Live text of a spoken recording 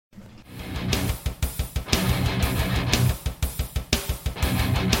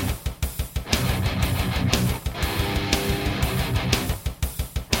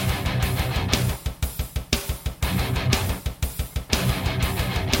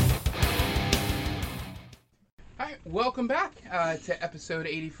welcome back to episode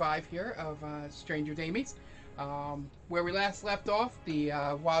 85 here of Stranger Damies. Where we last left off, the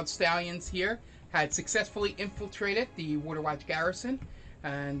Wild Stallions here had successfully infiltrated the Waterwatch garrison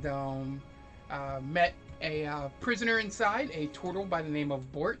and met a prisoner inside, a turtle by the name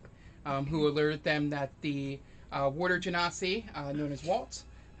of Bort, who alerted them that the Water Genasi, known as Waltz,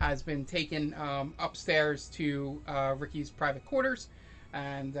 has been taken upstairs to Ricky's private quarters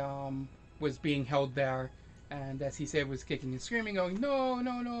and was being held there. And as he said, was kicking and screaming, going, "No,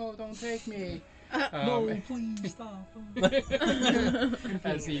 no, no, don't take me." No, please stop.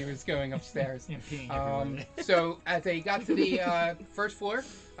 As he was going upstairs. So as they got to the first floor,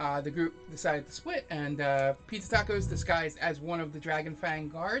 the group decided to split, and Pizza Tacos, disguised as one of the Dragon Fang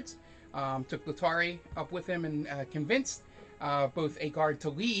guards, took Latari up with him and convinced both a guard to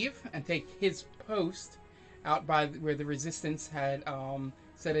leave and take his post out by where the resistance had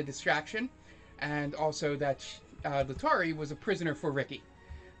set a distraction, and also that Latari was a prisoner for Ricky.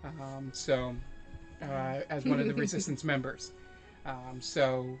 As one of the resistance members.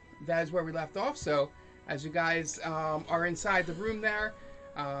 So that is where we left off. So as you guys are inside the room there,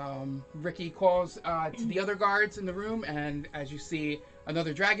 Ricky calls to the other guards in the room, and as you see,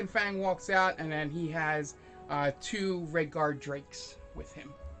 another Dragon Fang walks out, and then he has two Red Guard Drakes with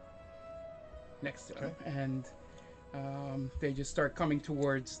him next to him, and they just start coming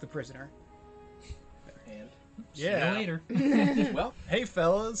towards the prisoner. And See you later. well, Hey,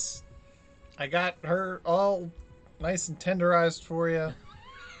 fellas. I got her all nice and tenderized for you.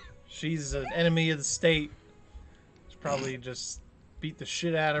 She's an enemy of the state. Should probably just beat the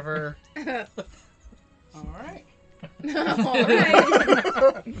shit out of her. All right. Alright.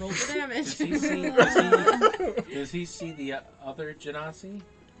 Roll the damage. does he see the other Genasi?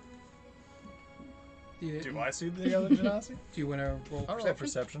 Do I see the other Genasi? Do you want to roll I'll roll perception?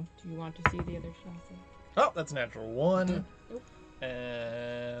 perception. Do you want to see the other chassis? Oh, that's a natural 1. Nope.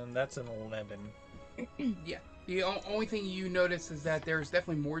 And that's an 11. Yeah. The only thing you notice is that there's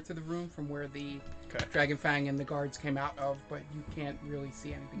definitely more to the room from where the Okay. Dragon Fang and the guards came out of, but you can't really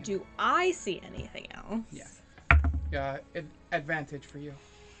see anything. Do I see anything else? Yeah. Advantage for you.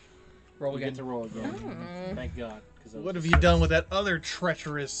 Roll You again. get to roll again. Oh. Thank God. What have you done with that other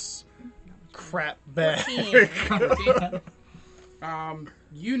treacherous crap bag? 14.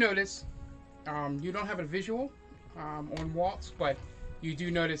 You notice, you don't have a visual on Waltz, but you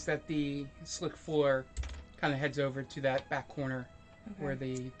do notice that the slick floor kind of heads over to that back corner where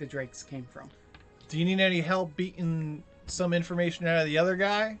the drakes came from. Do you need any help beating some information out of the other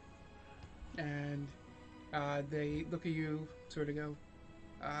guy? And they look at you, sort of go,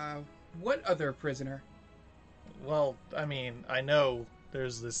 what other prisoner? Well, I mean, I know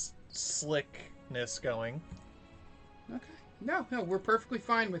there's this slickness going. Okay. No, we're perfectly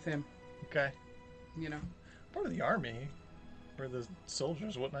fine with him. Okay. You know. Part of the army. Or the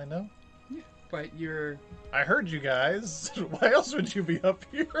soldiers, wouldn't I know? Yeah. But you're... I heard you guys. Why else would you be up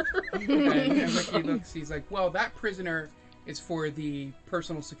here? and Ricky looks, he's like, well, that prisoner is for the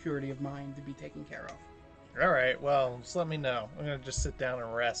personal security of mine to be taken care of. Alright, well, just let me know. I'm going to just sit down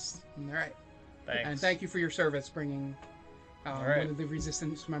and rest. All right. Thanks. And thank you for your service bringing right. one of the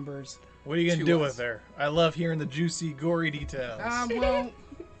resistance members. What are you going to to do us. with her? I love hearing the juicy, gory details. Well,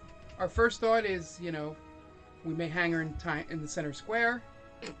 our first thought is, we may hang her in the center square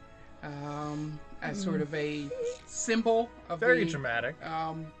as sort of a symbol of Very the... dramatic.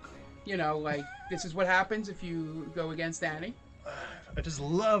 Like, this is what happens if you go against Annie. I just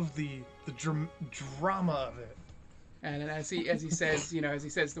love the drama of it. And as he says, as he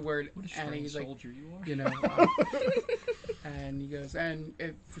says the word What a Annie, strange he's like, soldier you are. and he goes, and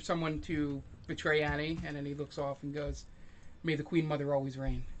if, for someone to betray Annie, and then he looks off and goes, "May the Queen Mother always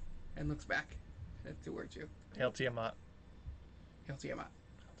reign," and looks back towards you. Hail Tiamat. Hail Tiamat.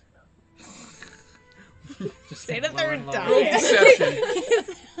 Just Say the third lower time. Roll and deception.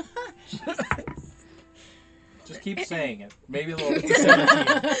 Just keep saying it. Maybe a little bit.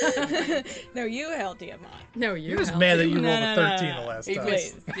 17. No, you held Tiamat. No, You're just mad that you rolled a 13 the last He time.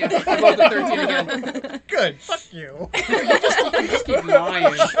 was- yeah, I rolled a 13 again. Good. Fuck you. You just keep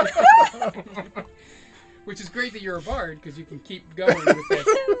lying. Which is great that you're a bard, because you can keep going with this.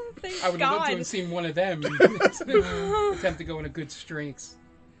 Thank I would love to God. have seen one of them attempt to go in a good streaks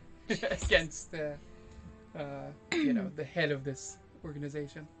against the head of this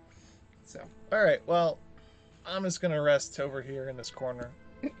organization. So, Alright, well, I'm just going to rest over here in this corner.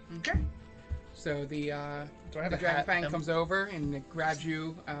 okay. So the Do I have the a Dragon hat? Fang comes over and it grabs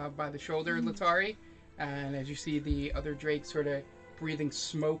you by the shoulder, Latari, and as you see the other Drake sort of breathing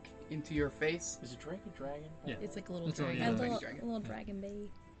smoke into your face. Is a Drake a dragon? Yeah. It's like a little That's all, dragon. yeah. Little A dragon. little dragon baby.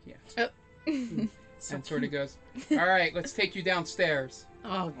 Yeah. and sort of goes, "All right, let's take you downstairs,"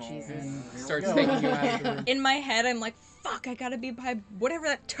 Oh, Jesus. and Here we starts go. taking you out of the room. In my head, I'm like, fuck, I gotta be by whatever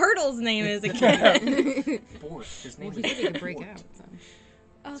that turtle's name is again. Forrest. His name Well, he is said he could break Forrest. out. So.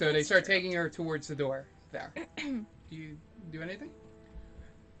 Oh, So they that's start true. taking her towards the door. There. Do you do anything?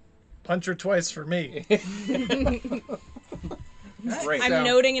 Punch her twice for me. Great. I'm So-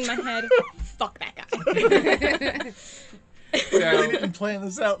 noting in my head, fuck that guy. I So, didn't plan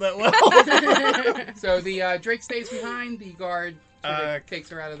this out that well. so the Drake stays behind. The guard sort of Uh, takes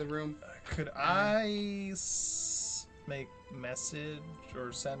her out of the room. Could I make message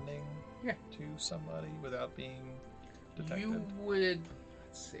or sending Yeah. to somebody without being detected? You would,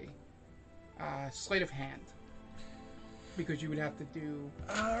 let's see, sleight of hand, because you would have to do.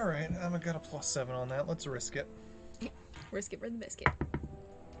 All right, I'm got a +7 on that. Let's risk it. Risk it for the biscuit.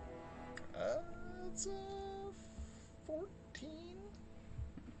 It's 14.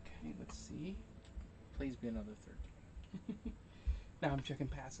 Okay, let's see. Please be another 13. Now I'm checking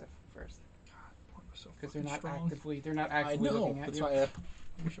passive first, So because they're fucking not strong. actively. They're not I actively know. looking at That's you. why,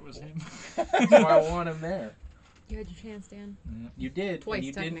 Wish it was him. that's why I want him there. You had your chance, Dan. You did. Twice, and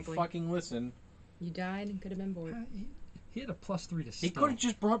you didn't technically. fucking listen. You died and could have been bored. He had a +3 to He stealth. could have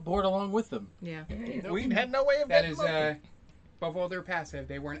just brought Board along with him. Yeah. We had no way of That getting is, lucky. above all, they're passive.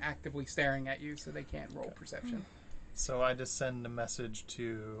 They weren't actively staring at you, so they can't roll perception. So I just send a message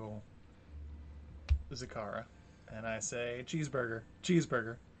to Zakara, and I say, cheeseburger,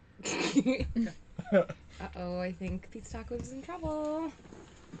 cheeseburger. Uh-oh, I think Pizza Tacos is in trouble. All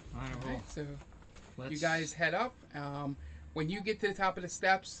right, well, Alright, so let's... you guys head up. When you get to the top of the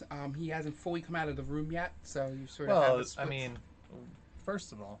steps, he hasn't fully come out of the room yet, so you sort of have Well, a I split- mean,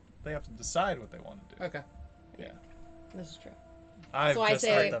 first of all, they have to decide what they want to do. Okay. This is true. I've So I just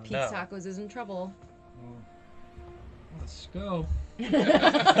let say them Pizza know. Tacos is in trouble. Let's go. Well,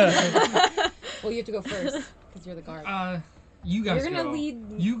 you have to go first because you're the guard. You guys You're gonna go.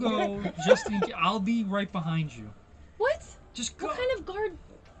 lead. You go. Just in case. I'll be right behind you. What? Just go. What kind of guard?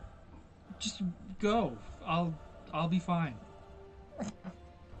 Just go. I'll be fine.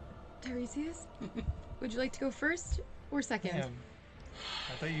 Tiresias? Would you like to go first or second? Damn.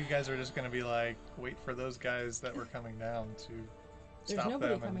 I thought you guys were just going to be like, wait for those guys that were coming down to There's stop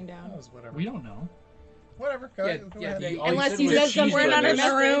nobody them. coming and, down. Oh, it's whatever. We don't know. Whatever. Go Yeah, ahead. Go yeah, ahead. yeah. All Unless said you was said something We're not in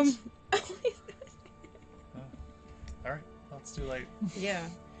cheeseburgers. the room. All right. Well, it's too late. Yeah.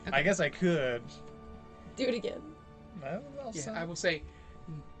 I guess I could. Do it again. I'll Yeah, send- I will say,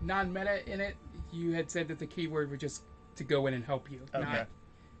 non-meta in it, you had said that the keyword was just to go in and help you. Okay. Not,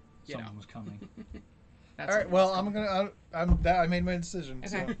 you Someone know. was coming. That's All right. what Well, it's I'm called. gonna. I made my decision,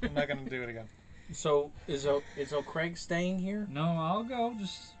 so Okay. I'm not gonna do it again. So is O'Craig staying here? No, I'll go.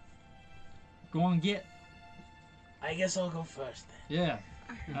 Just go on, get. I guess I'll go first then. Yeah.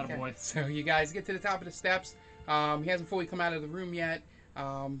 Okay. Attaboy. So you guys get to the top of the steps. He hasn't fully come out of the room yet.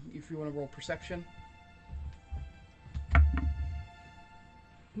 If you want to roll perception.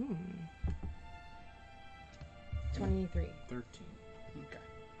 Hmm. 23. 13.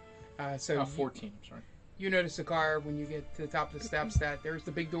 Okay. So 14. I'm sorry. you notice the car when you get to the top of the steps that there's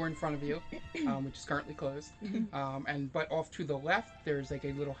the big door in front of you, which is currently closed. But off to the left, there's like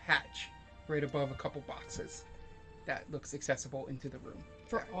a little hatch right above a couple boxes that looks accessible into the room.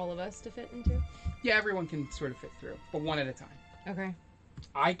 For all of us to fit into? Yeah, everyone can sort of fit through, but one at a time. Okay.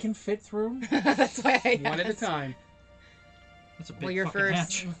 I can fit through. That's why I One at a asked. time. That's a big Well, you're fucking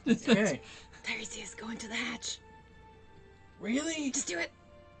first. hatch. Okay. Tiresias, go into the hatch. Really? Just do it.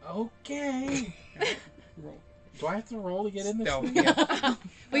 Okay. Roll. Do I have to roll to get in this? Stealth, thing? yeah.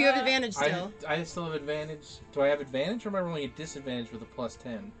 Well, you have advantage I, still. I still have advantage. Do I have advantage, or am I rolling a disadvantage with a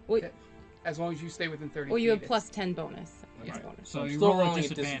 +10? Well, As long as you stay within 30 well, you have feet, plus 10 bonus. Yeah. Bonus. So I'm you still roll a rolling a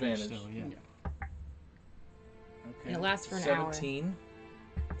disadvantage disadvantage. still, yeah. Okay. And it lasts for an 17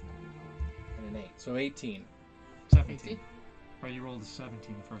 and an 8. So 18 17. 18? Right, you rolled a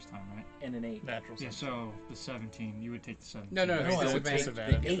 17 the first time, right? and an 8. Natural. Yeah, so the 17, you would take the 17. No, No, it's I would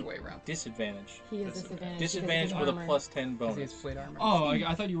disadvantage. take The the other way around. Disadvantage. He has disadvantage. Disadvantage because with of a his +10 Because he has bonus. plate armor. Oh,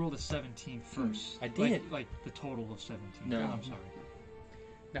 I thought you rolled a 17 first. I did. Like the total of 17. No. I'm sorry.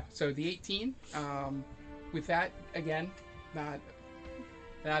 No, so the 18, with that, again, not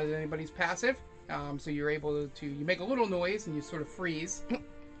as anybody's passive, so you're able to, you make a little noise and you sort of freeze,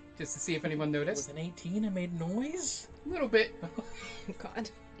 just to see if anyone noticed. With an 18, I made noise? A little bit, armor. God.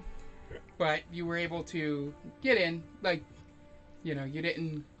 but you were able to get in, like, you know, you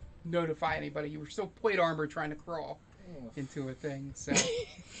didn't notify anybody, you were still plate armor trying to crawl into a thing, so, a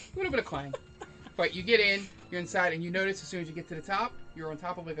little bit of clang. But you get in, you're inside, and you notice as soon as you get to the top, you're on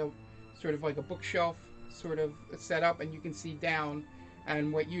top of like a, sort of like a bookshelf sort of setup, and you can see down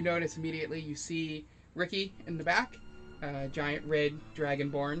And what you notice immediately, you see Ricky in the back, giant red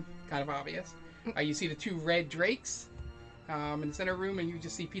Dragonborn, kind of obvious. You see the two red drakes in the center room, and you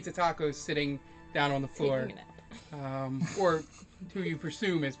just see Pizza Tacos sitting down on the floor. Taking a nap. Or who you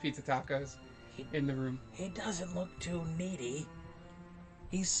presume is Pizza Tacos in the room. He doesn't look too needy.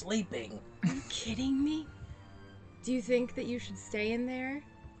 He's sleeping. Are you kidding me? Do you think that you should stay in there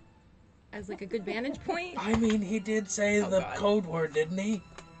as like a good vantage point? I mean, he did say Oh, the God. code word, didn't he?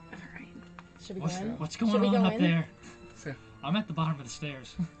 All right. Should we go in? What's Should going we on go up in? there? So, I'm at the bottom of the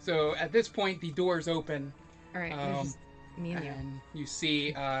stairs. so at this point, the doors open, All right. There's just me and you. and you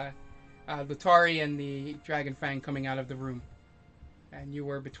see Latari and the Dragon Fang coming out of the room. And you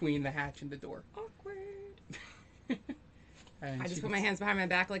were between the hatch and the door. Awkward. And I she just put my gets- hands behind my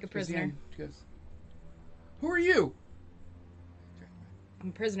back like a goes prisoner. in, She goes, "Who are you? I'm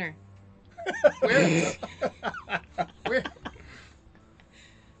a prisoner. Where? Where?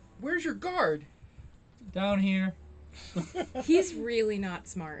 Where's your guard?" Down here. He's really not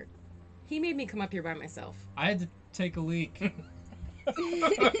smart. He made me come up here by myself. I had to take a leak.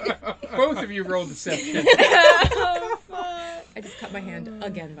 Both of you rolled deception. Oh, fuck. I just cut my hand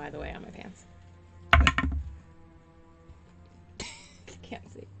again, by the way, on my pants. Can't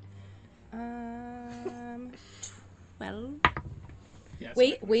see. 12. Yes,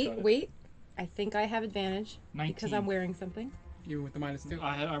 Wait. I think I have advantage 19. because I'm wearing something. You with the -2.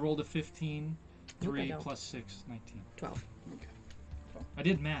 I rolled a 15. Nope, I 3 don't. plus 6, 19. 12. I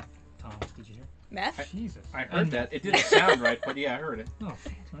did math, Tom. Did you hear? Meth? Jesus. I heard that. It didn't sound right, but yeah, I heard it. Oh,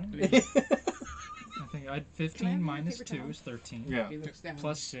 right. I think I had Can I 15 have minus paper 2 towel? is 13. Yeah. He looks down.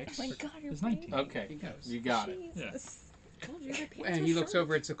 Plus 6 Oh my God, you're is 19. Okay. He goes. You got it. Yeah. Told you, their pants And were he looks short.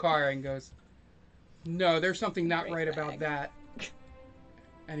 over at Sakara and goes, "No, there's something not Great right about bag. that."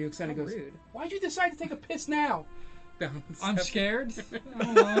 And he looks down and How goes, rude. "Why'd you decide to take a piss now?" Down the I'm steps. scared. I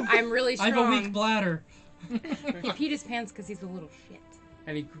don't know. I'm really I strong. have a weak bladder. He peed his pants because he's a little shit.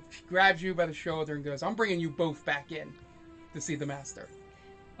 And he grabs you by the shoulder and goes, "I'm bringing you both back in to see the master."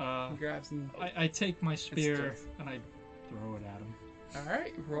 He grabs and I take my spear just- and I throw it at him. all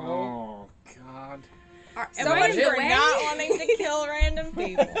right, roll. Oh God. So much hit for way? not wanting to kill random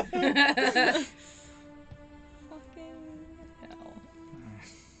people. Fucking hell.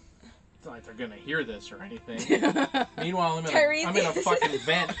 It's not like they're gonna hear this or anything. Meanwhile, I'm in a Tiresias. fucking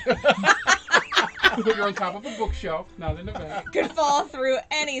vent. You're on top of a bookshelf, not in a bag. Could fall through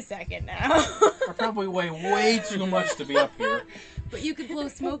any second now. I probably weigh way too much to be up here. But you could blow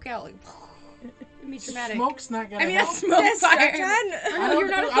smoke out like. It'd be dramatic. Smoke's not gonna I mean, help. that's smoke That's fire. Stretch. I No, you're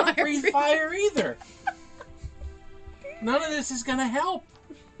not a don't fire breathe breather. fire either. None of this is gonna help.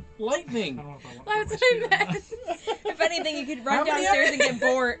 I Lightning. don't know if I want That's to what I put my spear meant. If anything, you could run How many downstairs and get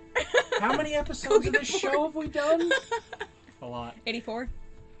bored. How many episodes of this show have we done? on. A lot. 84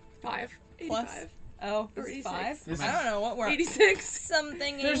 5. plus. 85. Oh, Or this is 86. 5. This I don't know what we're. 86.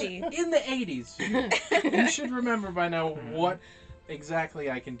 Something There's, 80. in the 80s. You should remember by now what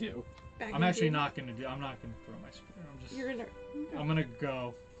exactly I can do. Back I'm in actually the- not gonna do. I'm not gonna throw my spear. I'm just. You're gonna. I'm gonna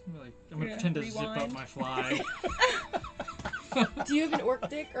go. I'm gonna You're pretend to gonna zip up rewind. my fly. Do you have an orc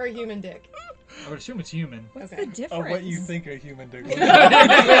dick or a human dick? I would assume it's human. What's Okay. the difference? Of what you think a human dick is. There's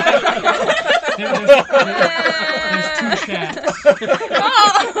 2 shafts.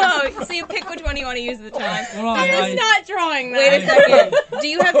 Oh, so you pick which one you want to use at the time. Hold on, That I- is not drawing that. Wait a second. Do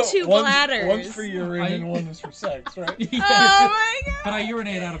you have 2 One's- bladders? One's for urine I- and one is for sex, right? Yes. Oh my god. But I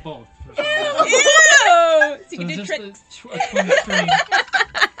urinate out of both. For some reason. Ew! So you So can do just tricks. a twin stream.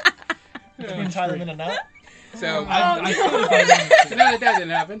 Can we tie them in a knot? So, I could if I wanted to. no, that didn't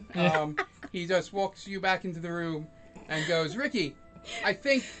happen. Yeah. He just walks you back into the room and goes, "Ricky, I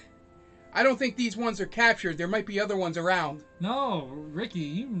don't think these ones are captured. There might be other ones around." No, Ricky,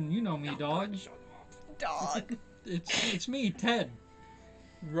 you know me, dog. Dog. It's me, Ted.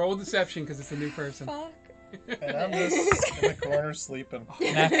 Roll deception because it's a new person. Fuck. And I'm just in the corner sleeping.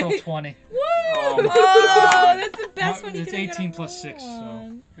 Natural 20. Oh, that's the best one you It's could have 18 plus 6, so. Okay.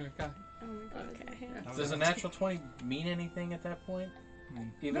 Oh my god. Okay. Does a natural 20 mean anything at that point? Hmm.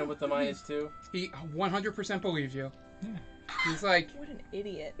 Even with the -2? He 100% believes you. Yeah. He's like, What an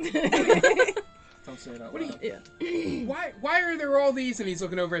idiot. Don't say it out "What loud. do you? Why are there all these?" And he's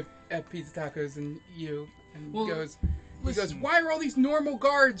looking over at Pizza Tacos and you, and Well, he goes, listen. "Why are all these normal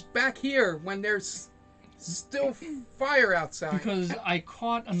guards back here when there's still fire outside?" Because I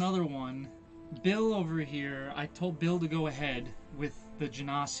caught another one. Bill over here, I told Bill to go ahead with the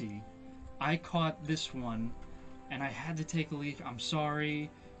Genasi. I caught this one, and I had to take a leak. I'm sorry.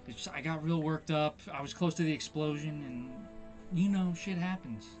 I got real worked up. I was close to the explosion, and, shit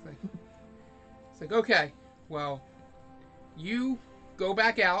happens. It's like, okay, well, you go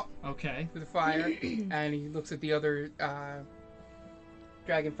back out Okay. to the fire, and he looks at the other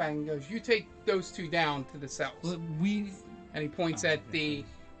Dragon Fang and goes, "You take those two down to the cells." Well, And he points at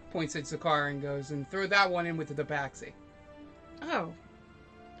Zakar and goes, "And throw that one in with the Tabaxi." Oh,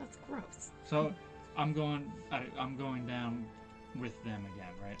 that's gross. So I'm going down with them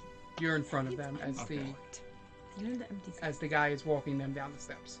again, right? You're in front of them as Okay. the guy is walking them down the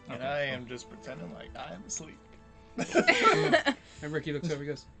steps. And I am just pretending like I am asleep. And Ricky looks over and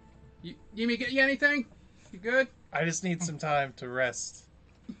goes, "You need me to get you anything? You good?" I just need some time to rest.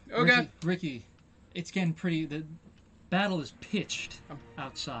 Okay. Ricky, it's getting pretty. The battle is pitched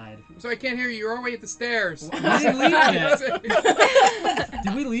outside. So I can't hear you. You're all the way at the stairs. We didn't leave yet.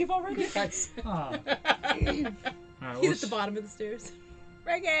 Did we leave already? Yes. Oh. All right, He's at the bottom of the stairs.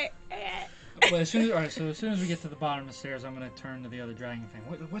 Reggae. Well, as soon as we get to the bottom of the stairs, I'm gonna turn to the other dragon thing.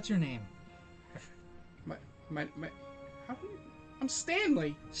 What's your name? I'm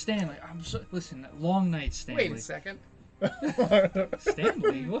Stanley. Stanley. Listen, long night, Stanley. Wait a second.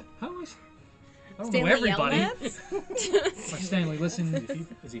 Stanley? What? How is? I don't Stanley know everybody. Yelnats? Like, Stanley, listen.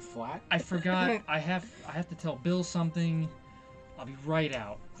 Is he flat? I forgot. I have to tell Bill something. I'll be right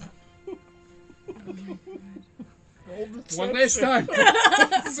out. One last time.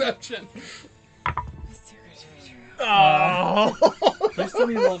 Deception. Oh! Please tell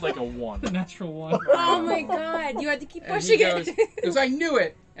me you rolled like a 1. Natural one. Oh my god, you had to keep And he pushing goes, "I knew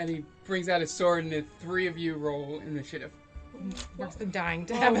it." And he brings out his sword, and the three of you roll initiative. We're dying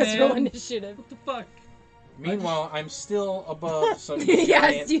to Oh, have us man. roll initiative. What the fuck? Meanwhile, I'm still above some Yes,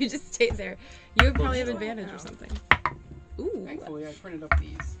 giant... you just stay there. You would probably have advantage or something. Ooh. Thankfully, I printed up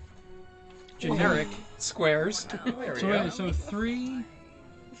these generic squares. There we So, go. wait, so 3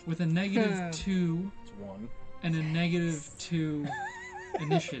 with a -2 It's 1. and a -2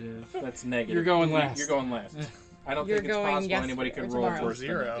 initiative. That's negative. You're going last. You're going last. I don't You're think it's going possible yes anybody or could roll tomorrow. worse than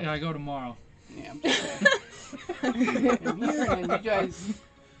Zero. that. Yeah, I go tomorrow. Yeah, I'm just saying. And here, and you guys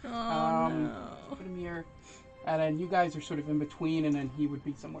put him here, and then you guys are sort of in between, and then he would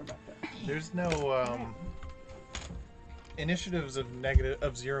be somewhere back there. There's no initiatives of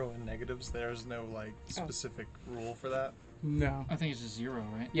 0 and negatives. There's no like specific rule for that. No. I think it's just 0,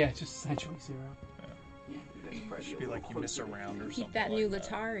 right? Yeah, it's just essentially 0. Yeah, It should be like you miss a round or Keep something. that like new that.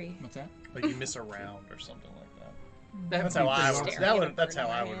 Latari. What's that? Like you miss a round or something like that. That'd That's be how I pretty would. awesome. That's how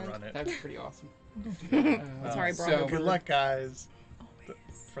I would run it. That'd be pretty awesome. Sorry, bro. So, Good luck, guys.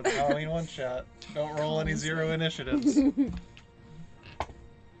 For the Halloween one shot, don't roll any 0 initiatives.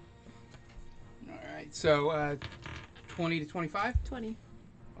 Alright, so 20 to 25? 20.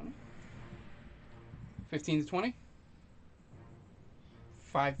 15 to 20?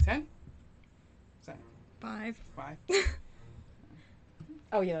 5 to 10? Is that 5. 5?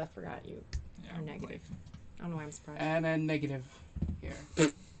 Oh yeah, I forgot you Yeah, are negative. I don't know why I'm surprised. And then negative here.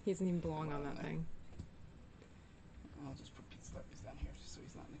 He doesn't even belong on that thing. I'll just put these stuffs down here just so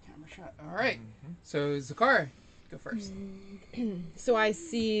he's not in the camera shot. Alright, so Zakar, go first. So I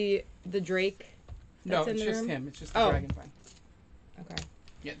see the Drake. No, That's in it's the just room? him. It's just the Oh. dragon fang. Okay.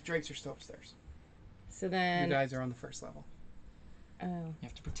 Yeah, the drakes are still upstairs. So You then. guys are on the first level. Oh. You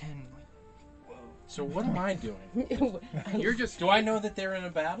have to pretend like. So what am I doing? You're just Do I know that they're in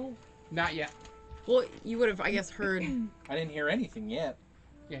a battle? not yet. Well, you would have, I guess, heard. I didn't hear anything yet.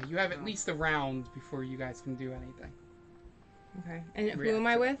 Yeah, you have at least a round before you guys can do anything. Okay. And who am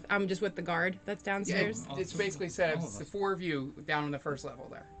I with? I'm just with the guard that's Yeah, downstairs. it's basically set up. All of It's the us. 4 of you down on the first level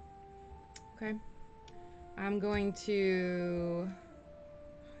there. Okay. I'm going to. I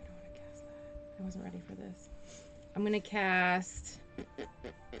don't want to cast that. I wasn't ready for this. I'm going to cast.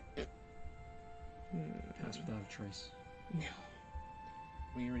 That's without a trace. No.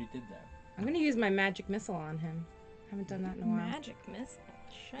 We already did that. I'm going to use my magic missile on him. Haven't done that in a while. Magic missile.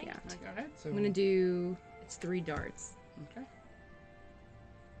 Shite. Yeah. Go ahead. So I'm going to do. It's 3 darts. Okay.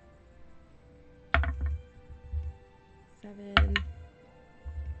 7,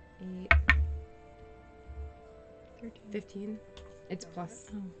 8, 15. It's plus.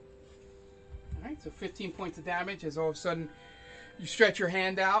 All right. So 15 points of damage as all of a sudden you stretch your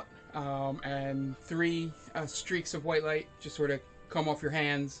hand out, and 3 streaks of white light just sort of come off your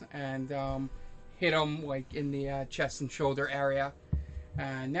hands and hit him like in the chest and shoulder area.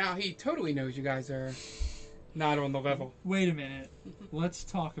 And now he totally knows you guys are not on the level. Wait a minute. Let's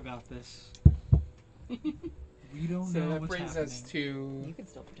talk about this. We don't So know that what's brings happening. us to You can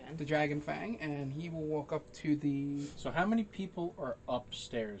still pretend. the Dragon Fang, and he will walk up to the. So how many people are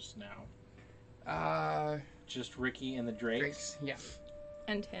upstairs now? Just Ricky and the Drakes? Drakes. Yeah.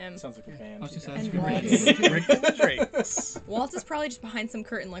 And him. Sounds like a band. I was just And asking Walt. Ricky. Rick and the Drakes. Walt is probably just behind some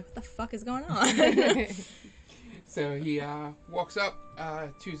curtain like, what the fuck is going on? So he walks up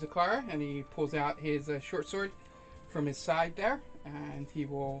to Zakara and he pulls out his short sword from his side there, and he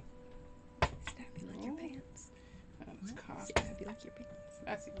will. Stab you like your pants. Let's cock. Stab you like your pants.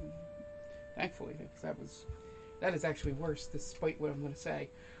 That's thankfully, because that is actually worse, despite what I'm going to say.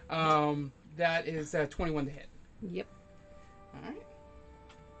 That is 21 to hit. Yep. All right.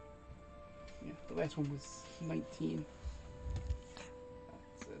 Yeah, the last one was 19.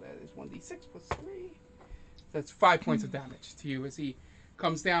 So that is 1d6 plus 3. That's 5 points of damage to you as he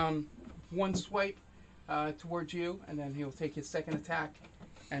comes down one swipe towards you, and then he'll take his second attack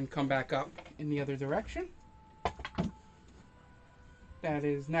and come back up in the other direction. That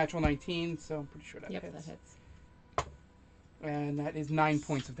is natural 19, so I'm pretty sure that hits. Yep, that hits. And that is 9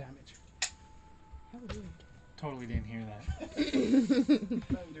 points of damage. How rude. Totally didn't hear that. Let him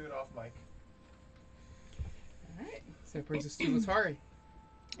do it off mic. Alright, so that brings us to Latari.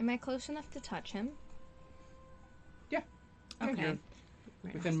 Am I close enough to touch him? Yeah. Okay.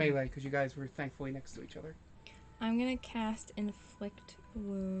 You're within melee, because you guys were thankfully next to each other. I'm gonna cast Inflict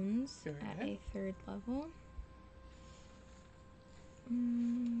Wounds Go at ahead. a 3rd level.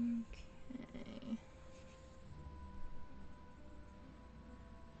 Okay.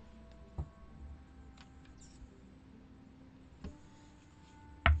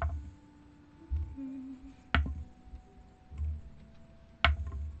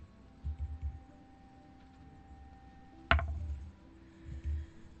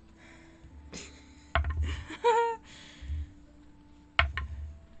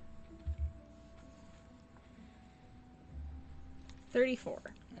 $34.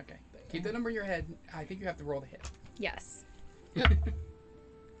 Okay. Keep the number in your head. I think you have to roll the hit. Yes.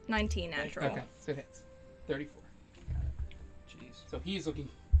 19 natural. Okay, so it hits. 34. Jeez. So he's looking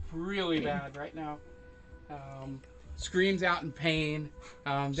really bad right now. Screams out in pain,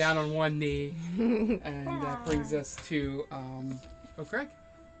 down on one knee. And that brings us to Craig.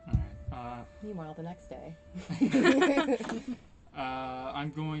 Alright. Meanwhile, the next day.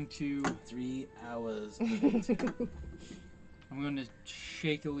 I'm going to 3 hours. I'm going to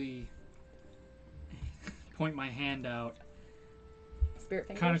shakily point my hand out, Spirit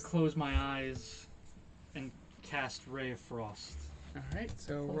fingers. kind of close my eyes, and cast Ray of Frost. Alright,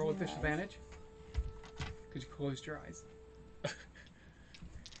 so Close roll with your eyes. disadvantage. Because you closed your eyes.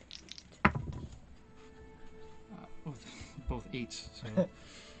 Both 8s,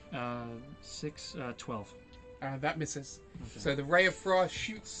 so 6, 12. That misses. Okay. So the ray of frost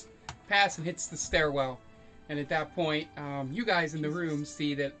shoots past and hits the stairwell. And at that point, you guys in the room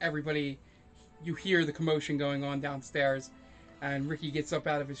see that everybody, you hear the commotion going on downstairs. And Ricky gets up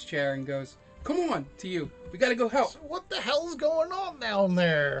out of his chair and goes, "Come on," to you. "We gotta go help." So what the hell's going on down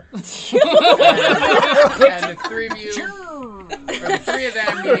there? And the three of you, or the three of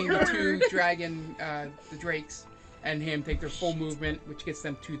them, meaning the two dragon, the drakes, and him, take their full movement, which gets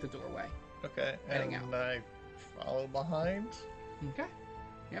them to the doorway. Okay, Heading and I follow behind. Okay.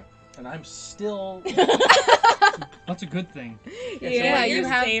 And I'm still. That's a good thing. Yeah, you you're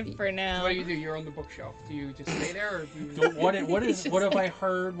have- safe for So now. what do you do? You're on the bookshelf. Do you just stay there, or do you... What have I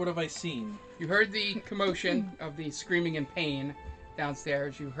heard? What have I seen? You heard the commotion of the screaming in pain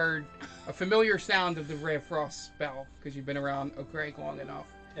downstairs. You heard a familiar sound of the Ray of Frost spell, because you've been around O'Craig long enough.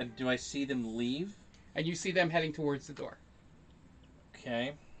 And do I see them leave? And you see them heading towards the door.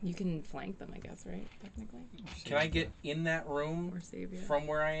 Okay. You can flank them, I guess, right? Technically. Can I get in that room Or save you. from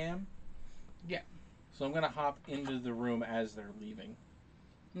where I am? Yeah. So I'm gonna hop into the room as they're leaving.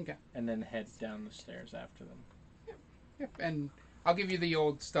 Okay. And then head down the stairs after them. Yep. And I'll give you the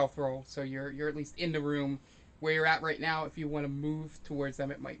old stealth roll, so you're at least in the room where you're at right now. If you want to move towards them,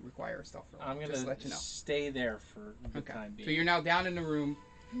 it might require a stealth roll. I'm gonna just to let you know. stay there for the Okay. time being. So you're now down in the room,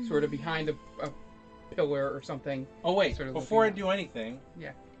 sort of behind a pillar or something. Oh wait, sort of before I looking do anything,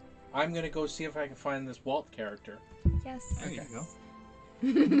 Yeah. I'm gonna go see if I can find this Walt character. Yes. There you go.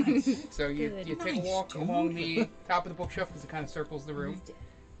 So you Good. take a walk along the top of the bookshelf because it kind of circles the room.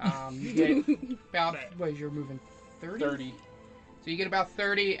 You get about, what is your moving? 30? 30. So you get about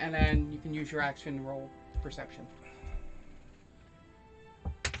 30, and then you can use your action to roll perception.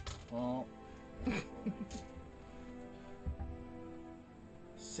 Well,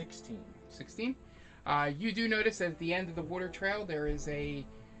 16. 16. You do notice that at the end of the water trail there is a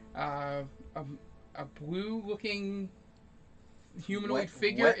blue-looking humanoid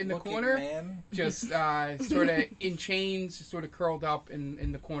figure in the Wet-looking corner, man. just sort of in chains, sort of curled up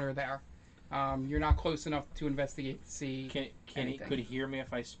in the corner there. You're not close enough to investigate to see. Can he anything. could he hear me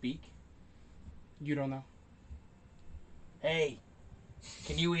if I speak? You don't know. Hey,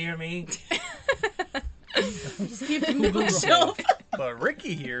 can you hear me? Just keep it to myself. But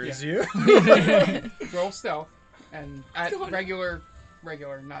Ricky hears you. Roll stealth. And at regular,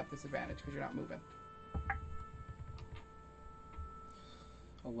 not disadvantage because you're not moving.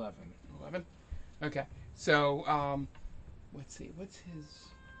 11. 11. Okay. So, let's see. What's his?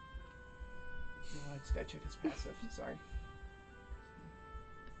 I just gotta check his passive. Sorry.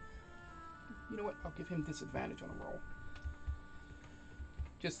 You know what? I'll give him disadvantage on a roll.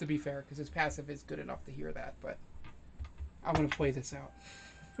 Just to be fair, because his passive is good enough to hear that, but I want to play this out.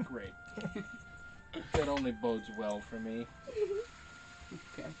 Great. That only bodes well for me.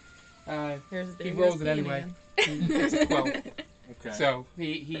 Okay. He rolls it anyway. He gets a 12. Okay. So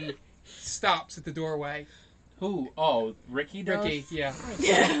he stops at the doorway. Who? Oh, Ricky does? Ricky, yeah.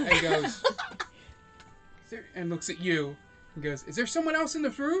 And goes, and looks at you and goes, "Is there someone else in the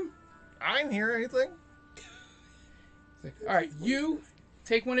room?" I didn't hear anything. Like, all right, you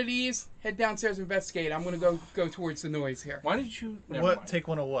take one of these, head downstairs, investigate. I'm gonna go towards the noise here. Why did you? Never What? mind. Take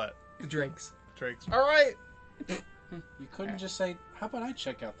one of what? The drakes. Drakes. All right. You couldn't just say, "How about I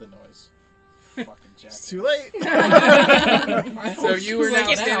check out the noise?" Fucking jack. It's too late. So you were now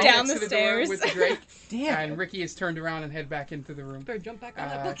Like, standing down next the to the door stairs. with the drake, Damn. and Ricky is turned around and head back into the room. Better jump back on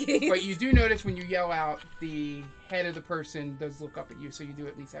that bookcase. But you do notice when you yell out, the head of the person does look up at you, so you do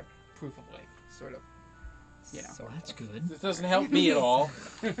at least have proof of life, sort of. You know. So that's good. This doesn't help me at all.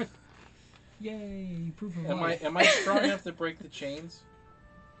 Yay, proof of Am life. I strong enough to break the chains?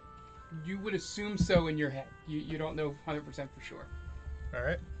 You would assume so in your head. You don't know 100% for sure. All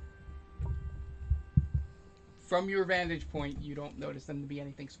right. From your vantage point, you don't notice them to be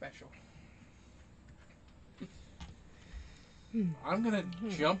anything special. I'm gonna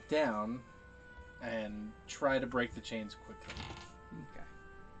jump down and try to break the chains quickly. Okay.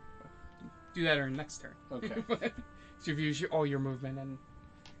 Do that on next turn. Okay. So you've used all your movement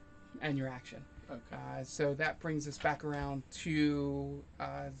and your action. Okay. So that brings us back around to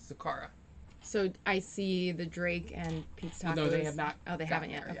Zakara. So I see the Drake and Pete's tacos. No, they have not. Oh, they gotten haven't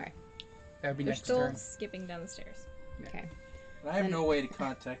yet. there Okay. That would be They're next still turn. skipping down the stairs. Okay. And I have no way to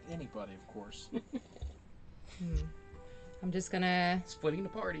contact anybody, of course. I'm just gonna Splitting the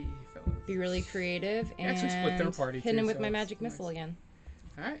party, fellas. be really creative You and actually split their party, hit too, him with so my it's magic nice. missile again.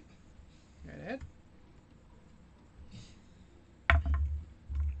 All right. Right ahead.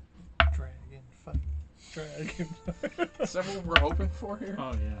 Dragon fight. Dragon fight. Is that what we're hoping for here?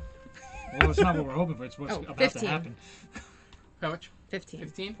 Oh, yeah. Well, it's not what we're hoping for. It's what's about 15. to happen. How much? 15.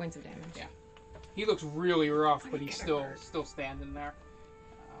 15? Points of damage. Yeah. He looks really rough, but he's still standing there.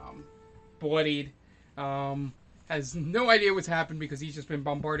 Bloodied. Has no idea what's happened because he's just been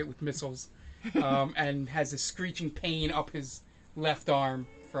bombarded with missiles. And has a screeching pain up his left arm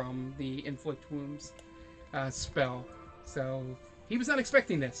from the inflict wounds spell. So he was not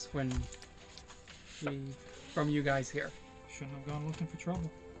expecting this from you guys here. Shouldn't have gone looking for trouble.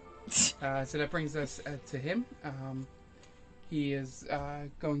 So that brings us to him. He is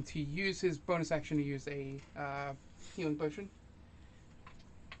going to use his bonus action to use a healing potion.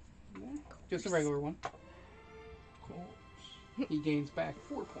 Yeah, just a regular one. He gains back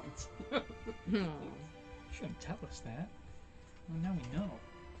 4 points. Shouldn't tell us that. Well, now we know.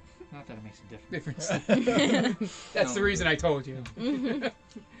 Not that it makes a difference. That's the reason I told you.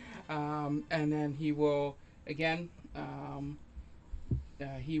 And then he will, again,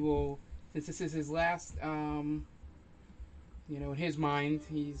 since this is his last, in his mind,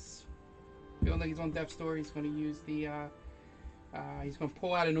 he's feeling like he's on death's door. He's going to use he's going to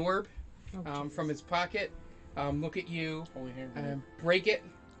pull out an orb from his pocket, look at you, break it.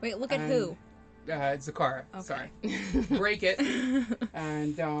 Wait, look at who? Zakara. Okay. Sorry. Break it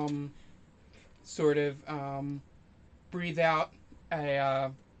and sort of breathe out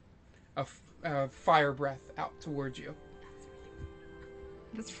a fire breath out towards you.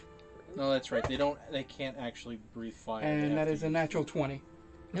 No, that's right. They can't actually breathe fire. And that is a natural 20.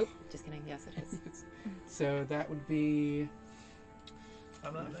 Nope. Just kidding. Yes, it is. So that would be.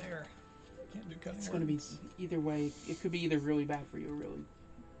 I'm not there. Can't do cutting. It's going to be either way. It could be either really bad for you or really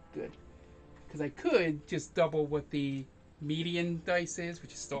good. Because I could just double what the median dice is,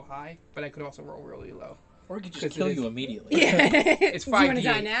 which is still high, but I could also roll really low. Or he could just kill you immediately. Yeah. It's Do you want to 5d8.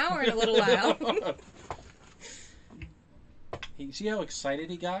 die now or in a little while? You see how excited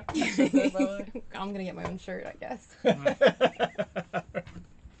he got? When I said that, by the way? I'm gonna get my own shirt, I guess.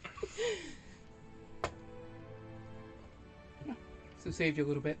 So saved you a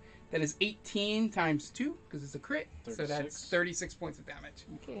little bit. That is 18 times 2, because it's a crit. So 36. that's 36 points of damage.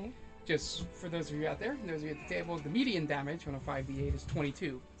 Okay. Just for those of you out there, and those of you at the table, the median damage on a 5d8 is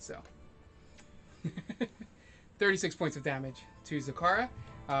 22. So 36 points of damage to Zakara.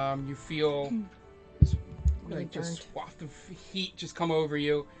 You feel Really like just burnt. waft of heat just come over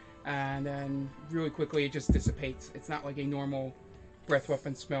you. and then really quickly it just dissipates. It's not like a normal breath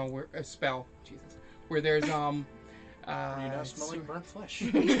weapon spell. Jesus, where there's Are you now smelling burnt flesh?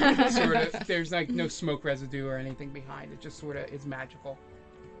 sort of there's like no smoke residue or anything behind. It just sort of is magical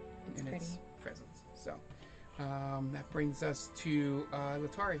in its presence. So that brings us to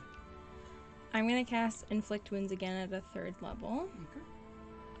Latari. I'm gonna cast Inflict Wounds again at a 3rd level. Okay.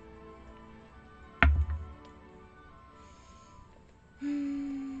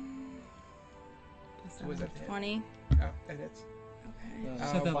 So was that 20. Oh, that hits. Okay.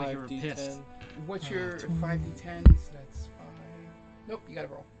 Said that like you were pissed. What's Oh, your 20. 5d10? So that's 5. Nope, you gotta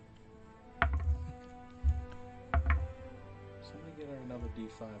roll. Somebody get her another D5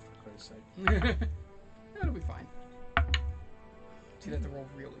 for Christ's sake. That'll be fine. See that to roll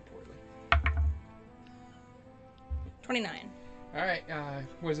really poorly. 29. Alright,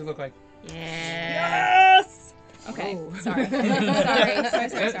 what does it look like? Yes! Okay, Whoa. sorry. sorry.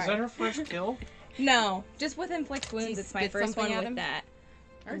 Is that her first kill? No, just with Inflict Wounds, you it's my spit first something one at with him? that.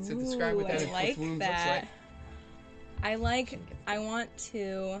 Alright, so describe what that I inflict like wounds that. looks like. I want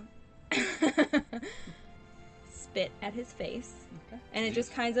to spit at his face, Okay. and it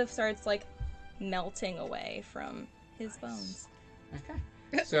just kind of starts like melting away from his bones.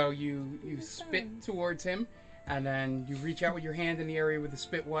 Okay. So you spit towards him, and then you reach out with your hand in the area where the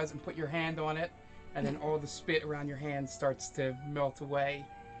spit was and put your hand on it, and then all the spit around your hand starts to melt away.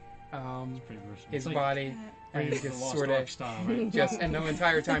 Pretty gruesome. His It's like body, and Raiders he of the just Lost sort Ark of style, right? just, and the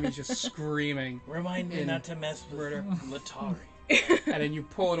entire time he's just screaming, Remind me In not to mess with murder. Latari. and then you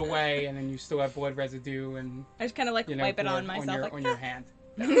pull it away, and then you still have blood residue and I just kind of like blood wipe it on myself, like on your hand.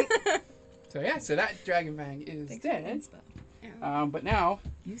 So that dragon fang is Thanks for dead. inspo. But now,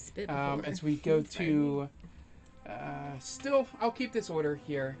 You spit before. as we go to, still, I'll keep this order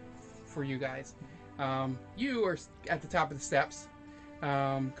here for you guys. You are at the top of the steps,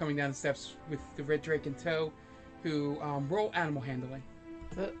 coming down the steps with the red drake in tow, who roll animal handling.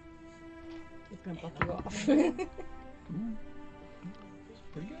 It's gonna buck you off.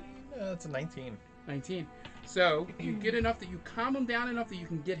 Pretty good. That's a 19. 19. So you get enough that you calm him down enough that you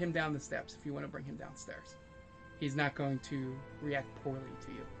can get him down the steps if you want to bring him downstairs. He's not going to react poorly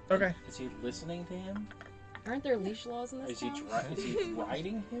to you. Okay. Is he listening to him? Aren't there leash laws in this Is he, town? is he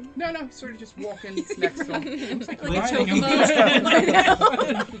riding him? No, he's sort of just walking next to him. Like a Riding him.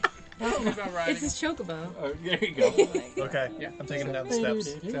 chocobo. He's not riding It's his chocobo. Oh, there you go. Okay. Yeah. I'm taking him down the steps.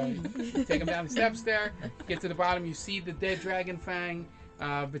 So you take him down the steps there, get to the bottom, you see the dead dragon fang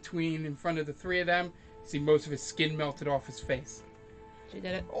in front of the three of them. You see most of his skin melted off his face. She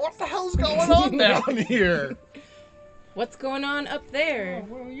did it. What the hell's going on down here? What's going on up there?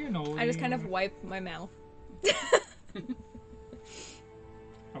 Oh, well, you know. I just kind of wipe my mouth.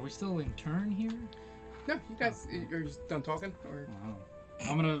 Are we still in turn here? No, you guys are just done talking? Or Wow.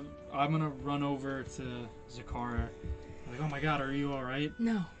 I'm gonna run over to Zakara. Like, oh my god, are you alright?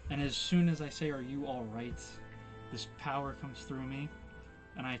 No. And as soon as I say, are you alright, this power comes through me,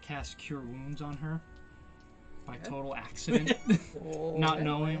 and I cast Cure Wounds on her by total accident. Not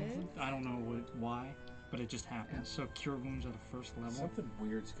knowing. I don't know why, but it just happens. So Cure Wounds at a first level. Something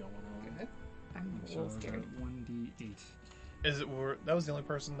weird's going on. Good. I'm a So little scared. 1d8. That was the only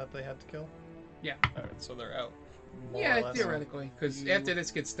person that they had to kill? Yeah. Alright, so they're out. More or Yeah, less. theoretically, because after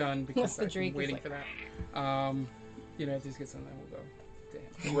this gets done, because The I've been Drake is waiting like- for that. After this gets done, then we'll go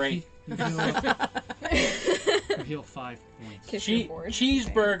to him. Great. You heal 5 points. Kiss your board.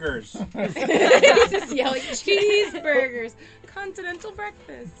 Cheeseburgers. Just yelling cheeseburgers. Continental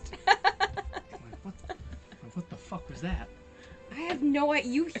breakfast. What the fuck was that? I have no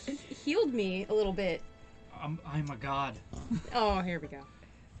idea. You healed me a little bit. I'm a god. Oh, here we go.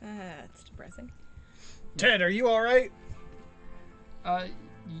 That's depressing. Ted, are you alright?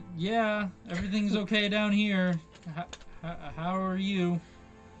 Yeah, everything's okay down here. How are you?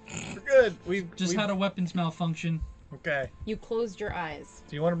 We're good. We've Just had a weapons malfunction. Okay. You closed your eyes.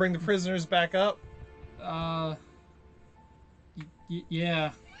 Do you want to bring the prisoners back up?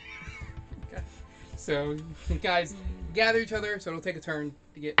 Yeah. So you guys gather each other, so it'll take a turn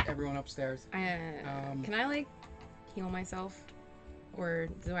to get everyone upstairs. Can I, like, heal myself? Or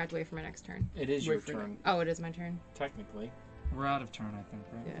do I have to wait for my next turn? It is Wait your for turn, Oh, it is my turn? technically. We're out of turn, I think,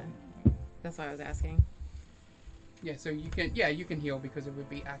 right? Yeah. That's why I was asking. Yeah, so you can heal because it would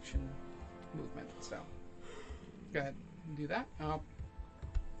be action movement. So go ahead and do that.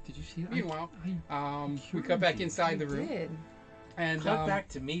 Did you see that? Meanwhile, we cured cut back you. inside the I room, did. and Cut back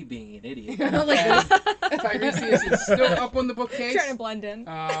to me being an idiot. Tiresias is still up on the bookcase. Trying to blend in.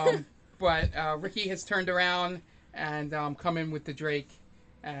 But Ricky has turned around and come in with the Drake.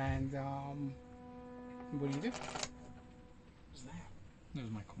 And what do you do? What's that? That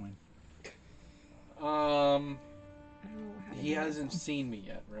was my coin. I don't know how to He do hasn't that. seen me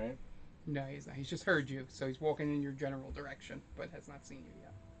yet, right? No, he's not. He's just heard you, so he's walking in your general direction, but has not seen you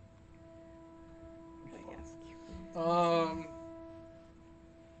yet. But yes.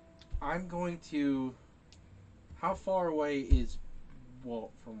 I'm going to. How far away is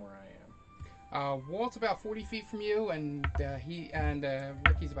Walt from where I am? Walt's about 40 feet from you, and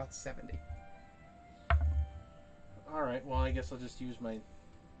Ricky's about 70. All right. Well, I guess I'll just use my.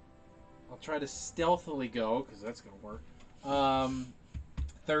 I'll try to stealthily go because that's gonna work.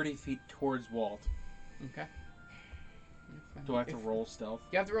 30 feet towards Walt. Okay. Do I have to roll stealth?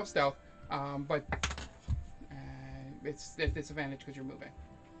 You have to roll stealth, but it's at disadvantage because you're moving.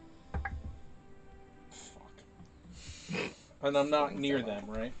 Fuck. And I'm not near them,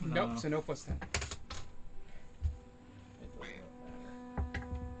 right? No. Nope, so no plus 10. It doesn't matter.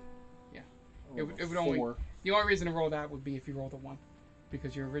 Yeah. I It rolled would a only- 4. The only reason to roll that would be if you rolled a 1,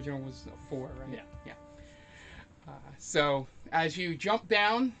 because your original was a 4, right? Yeah. So as you jump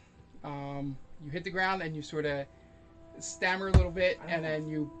down, you hit the ground and you sort of stammer a little bit, and then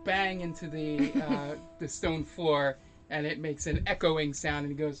you bang into the stone floor, and it makes an echoing sound.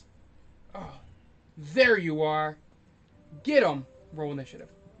 And he goes, "Oh, there you are! Get him!" Roll initiative.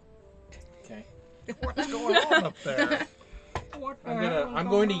 Okay. What's going on up there? What the I'm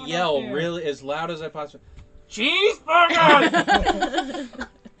going to on yell up there? really as loud as I possibly. Cheeseburger!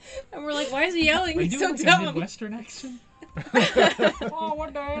 And we're like, why is he yelling? Are you He's doing so like a dumb. Midwestern accent? Oh,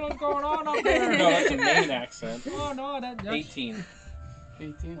 what the hell is going on up there? No, that's a Maine accent. Oh no, that's 18.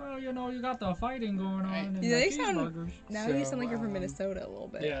 18. well, you know, you got the fighting going on. Right. And Yeah, the they sound- cheeseburgers. Now So, you sound like you're from Minnesota a little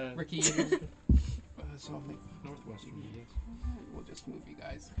bit. Yeah, Ricky, so Northwestern. Yes. we'll just move you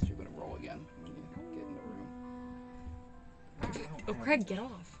guys because you're going to roll again when you get in the room. Oh, Craig, get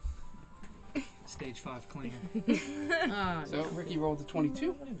off. Stage 5 cleaner. Ah, So Ricky rolled a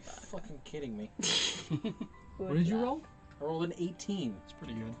 22. Are you fucking kidding me? What did you roll? I rolled an 18. It's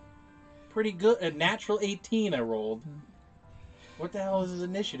pretty good. Pretty good. A natural 18 I rolled. What the hell is his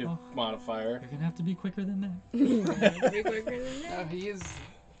initiative Oh. modifier? You're gonna have to be quicker than that. Be quicker than that. He is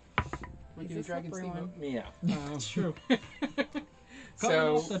Ricky the He's a Dragon slippery Steamboat. Yeah. It's true. Cutting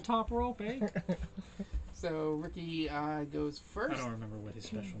So, off the top rope, eh? so Ricky goes I first. don't remember what his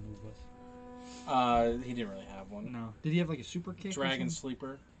special move was. He didn't really have one. No. Did he have like a super kick? or Dragon something?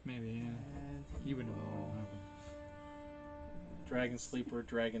 Sleeper. Maybe, yeah. And You would know what will happen. Dragon Sleeper,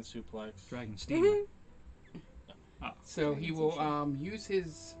 Dragon Suplex. Dragon Steamer. so he will use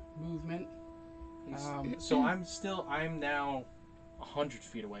his movement. So I'm now 100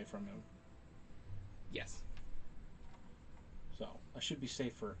 feet away from him. Yes. So I should be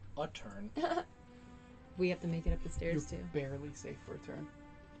safe for a turn. We have to make it up the You're stairs too. barely safe for a turn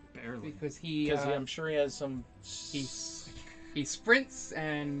Barely. because he Because I'm sure he has some. he sprints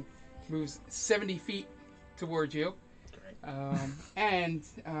and moves 70 feet towards you. Great. And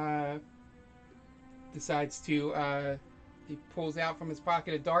decides to he pulls out from his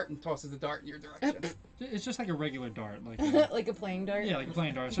pocket a dart and tosses the dart in your direction. It's just like a regular dart. Like Like a playing dart. yeah, like a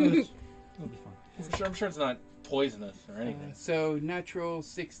playing dart. So it'll be fine. I'm sure it's not poisonous or anything. So natural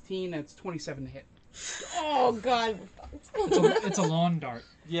 16, that's 27 to hit. Oh God. It's a lawn dart.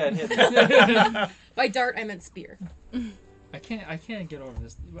 Yeah, it hit. By dart, I meant spear. I can't get over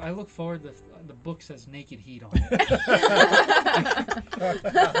this. I look forward to the book says Naked Heat on it.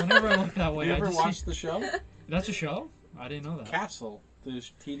 Whenever I look that way, You I ever just watched see, the show? that's a show? I didn't know that. Castle, the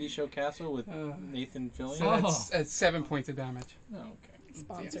TV show Castle with Nathan Fillion. So that's 7 points of damage. Oh, okay.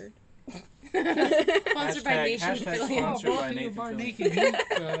 Sponsored. Sponsored by Hashtag- Nation hashtag Affiliate. sponsored by Brought to you Nathan by Fillion. Naked Heat.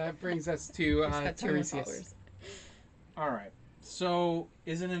 So that brings us to He's got 200 Tiresias. followers. All right. So,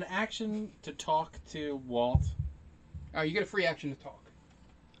 is it an action to talk to Walt? Oh, you get a free action to talk.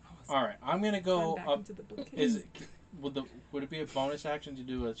 All right. I'm gonna go Run back up. into the bookcase. Is it, would it be a bonus action to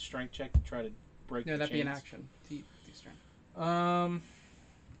do a strength check to try to break No, the that'd be an chains? action. Do strength.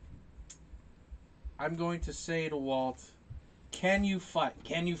 I'm going to say to Walt, "Can you fight?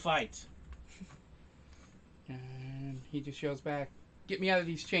 Can you fight?" And he just yells back, "Get me out of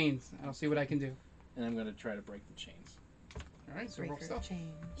these chains. I'll see what I can do." And I'm going to try to break the chains. All right, so roll Breaker stealth. chain.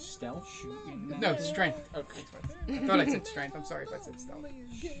 Stealth? No, strength. Okay. I thought I said strength. I'm sorry if I said stealth.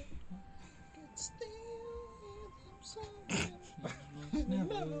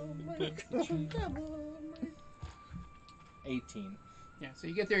 18. Yeah, so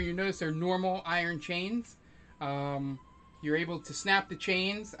you get there, you notice they're normal iron chains. You're able to snap the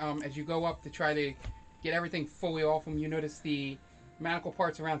chains as you go up to try to get everything fully off him. You notice the manacle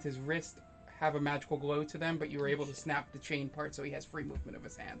parts around his wrist have a magical glow to them, but you were able to snap the chain part so he has free movement of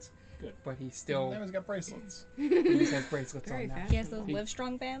his hands. Good. But he's still... Now he's got bracelets. He just has bracelets Very on now. fast. He has those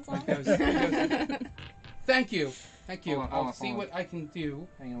Livestrong bands on. Thank you. Thank you. Hold on, I'll hold on, see hold on. what I can do.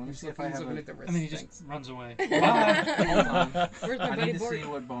 Hang on, let me see if He's I have looking a... at the wrist. And then he just Thanks. runs away. Hold on. Where's my I buddy need to Bort? see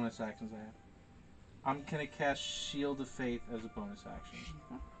what bonus actions I have. I'm gonna cast Shield of Faith as a bonus action,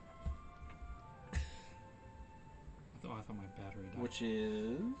 Oh, I thought my battery died. which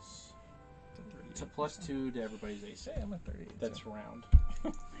is it's a +2 to everybody's AC. Hey, I'm at 38. That's round.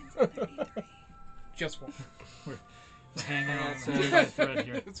 Just one. We're hanging on That's, by a thread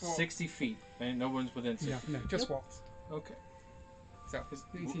here. Just waltz. 60 feet, and no one's within 60. No, just waltz. Okay. So, Is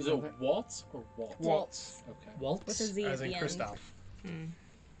it waltz or waltz? Waltz. Okay. Waltz? With a Z at As in the end. Kristoff.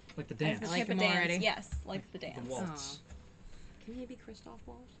 Like the As dance. the I like type of him dance. already. Yes, like the dance. The waltz. Can he be Christoph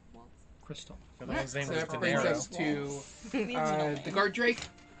Waltz? Crystal. I thought his name So was that brings Gennaro. us to The original the name. guard Drake.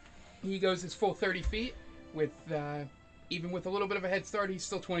 He goes his full 30 feet. With even with a little bit of a head start, he's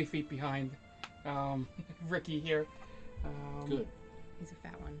still 20 feet behind Ricky here. Good. He's a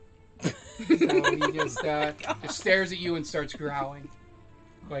fat one. So he just stares at you and starts growling.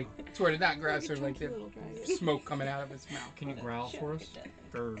 Like, sort of not growl, sort of like the smoke coming out of his mouth. Can you growl for us?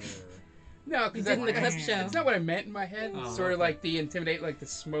 No, You because did in the clip show. it's not what I meant in my head. Oh, It's sort of okay. like the intimidate, like the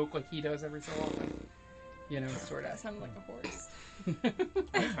smoke, like he does every so often. You know, sort That of. sounded like a horse.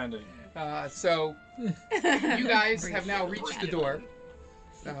 Kind of. So, you guys have now reached the door.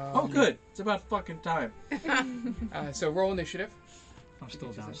 Oh, good. It's about fucking time. So roll initiative. I'm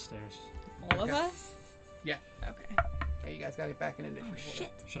still downstairs. All of us? Yeah. Okay. Okay, you guys got to get back in initiative.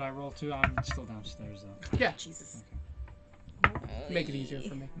 Shit. Should I roll too? I'm still downstairs though. Yeah, Jesus. make it easier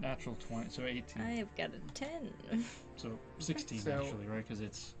for me. Natural 20, so 18. I've got a 10. So 16 So- actually, right? Because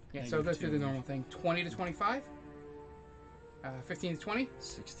it's Yeah, so go negative through 2. the normal thing. 20 to 25. 15 to 20.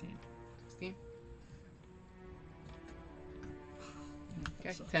 16. 16.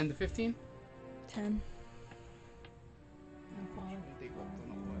 Okay, 10 to 15. 10. They rolled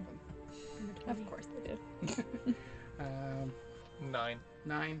an 11. Of course they did. 9.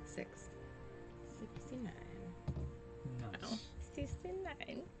 9. 6. 69. Nice.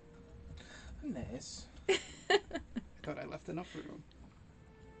 69. Nice. I thought I left enough room.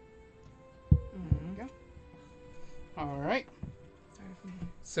 There we go. All right.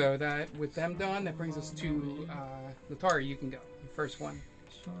 So that with them done, that brings us to Latari. You can go. The first one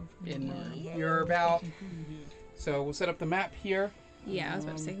in you're about. So we'll set up the map here. Yeah, I was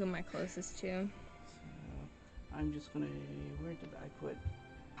about to say who am I closest to. I'm just gonna. Where did I put?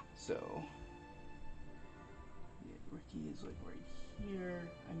 So. Yeah, Ricky is like right here.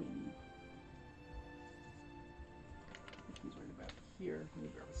 I mean, Ricky's right about here. Let me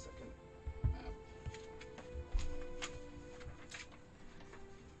grab a second. Map.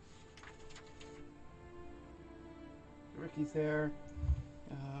 Ricky's there.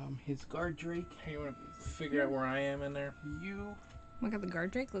 His guard Drake. Hey, you want to figure out where I am in there? You. Oh my god, the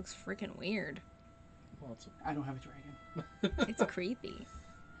guard drake looks freaking weird. Well, it's I don't have a dragon. It's creepy.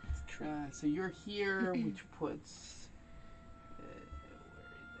 So you're here, which puts. Where is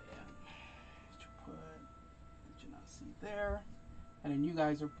that? Which put the Genasi there, and then you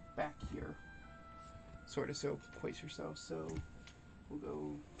guys are back here. Sort of. So place yourself. So we'll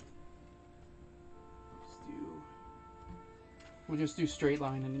go. Let's do. We'll just do straight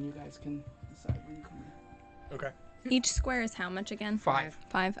line, and then you guys can decide where you come in. Okay. Each square is how much again? 5.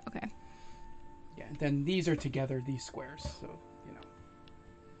 5? Okay. Yeah. And then these are together. These squares. So you know.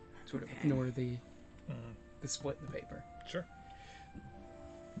 Sort of ignore the split in the paper. Sure.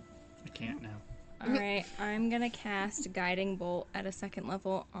 I can't now. Alright, I'm gonna cast Guiding Bolt at a 2nd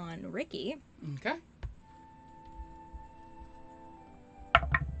level on Ricky. Okay.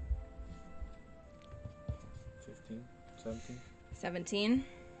 $15, $17. 17.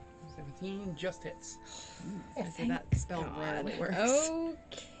 17 just hits. I say that spell rarely works.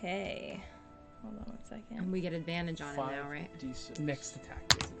 Okay. Hold on 1 second. And we get advantage on it now, right? 5d6. Next attack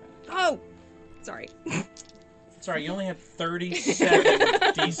is advantage. Oh! Sorry. Sorry, you only have 37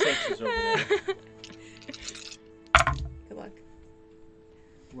 d6s over there. Good luck.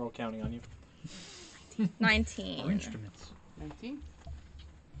 We're all counting on you. 19. Or instruments. 19.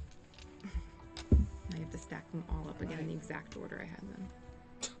 I have to stack them all up again in the exact order I had them.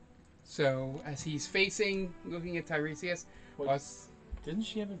 So as he's facing, looking at Tiresias, What? us. Didn't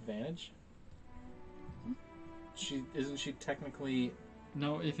she have advantage? Isn't she technically?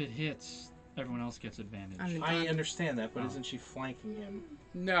 No, if it hits, everyone else gets advantage. On the I gun. understand that, but Oh. isn't she flanking him?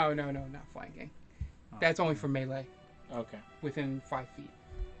 No, not flanking. Oh. That's only for melee, Okay. within 5 feet.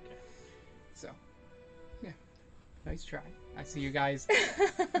 Okay. So, yeah, nice try. I see you guys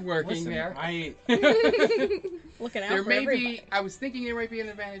working Listen, there. Looking out There for may everybody. be. I was thinking there might be an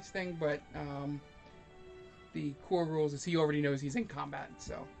advantage thing, but the core rules is he already knows he's in combat,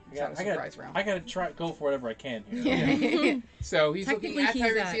 so it's not a surprise round. I gotta try go for whatever I can here. Yeah. So he's looking at Technically,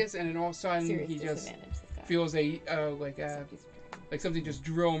 he's at Tiresias, and then all of a sudden Serious he just disadvantage, this guy. feels like Except he's a dragon. something just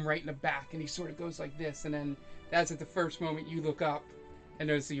drill him right in the back, and he sort of goes like this, and then that's at the first moment you look up and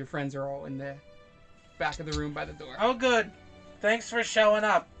notice that your friends are all in the back of the room by the door. Oh, good. Thanks for showing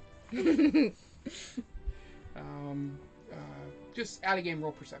up. Just out of game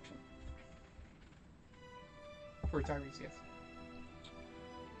roll perception for Tiresias.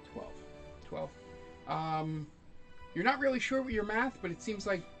 12. You're not really sure with your math, but it seems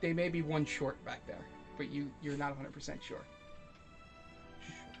like they may be one short back there, but you're not 100% sure.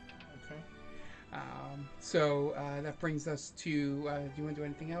 Okay. So that brings us to. Do you want to do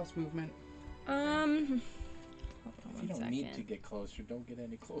anything else? Movement. Hold on If you don't need to get closer, don't get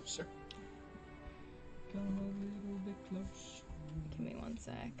any closer. Come a little bit close. Give me one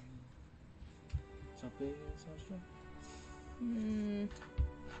sec. So big, so strong.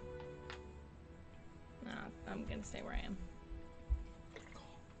 Nah, I'm gonna stay where I am.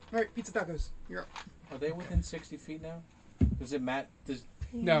 All right, pizza tacos. You're up. Are they within 60 feet now? Does it matter?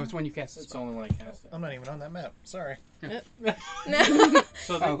 No, it's when you cast. It's only when I cast it. I'm not even on that map. Sorry. No,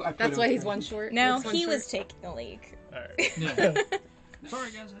 So That's why he's one short. no, It's one he short. was taking a leak. All right. Yeah.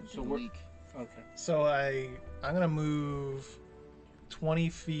 Sorry, guys. I So took a we're- leak. Okay. So I'm gonna move 20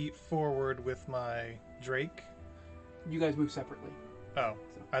 feet forward with my Drake. You guys move separately. Oh,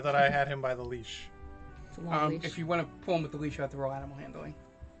 I thought I had him by the leash. It's a long leash. If you want to pull him with the leash, you have to roll animal handling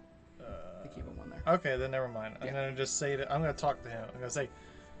to keep him on there. Okay, then never mind. I'm Yeah. gonna just say that I'm gonna talk to him. I'm gonna say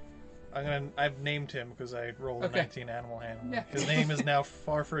I've named him because I rolled Okay. a 19 animal handling. Yeah. His name is now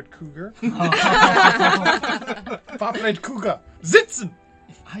Farfred Cougar. Farfred Cougar. Sitzen.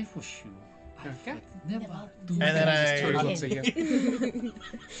 I will shoot. I Okay. would never do And then that. Sort of I. looks at you.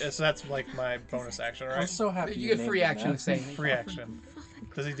 So that's like my bonus action, I'm right? so happy You get named free him action that. to say anything. Free action.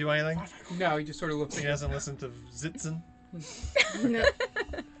 Does he do anything? No, he just sort of looks at He you. doesn't listen to Sitzen. No.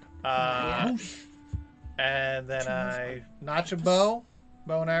 And then I notch a bow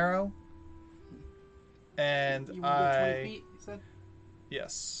and arrow, and You want to go 20 feet, you said?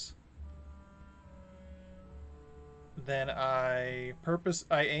 yes. Then I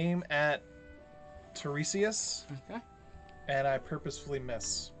aim at Tiresias, Okay. and I purposefully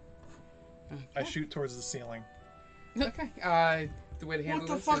miss. I Okay. shoot towards the ceiling. Okay. The way to handle What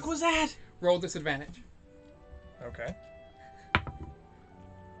the this fuck is was that? roll disadvantage. Okay.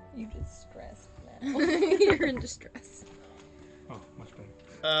 You just stressed now. You're in distress. Oh, much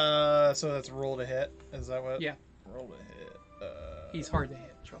better. So that's roll to hit. Is that what? Yeah. Roll to hit. He's hard to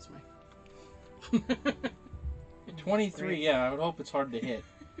hit, trust me. 23, yeah, I would hope it's hard to hit.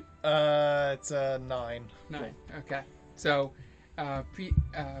 It's a 9. 9. Okay. So,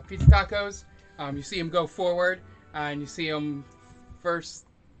 Pizza Tacos, you see him go forward, and you see him first,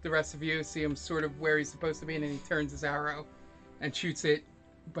 the rest of you see him sort of where he's supposed to be, and then he turns his arrow and shoots it,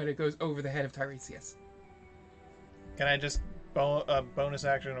 but it goes over the head of Tiresias. Can I just bonus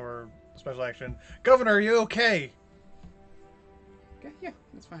action or special action? Governor, are you okay? Okay, yeah,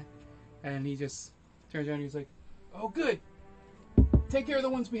 that's fine. And he just turns around and he's like, oh, good. Take care of the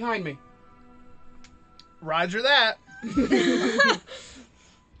ones behind me. Roger that.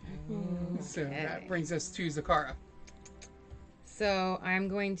 So that brings us to Zakara. So I'm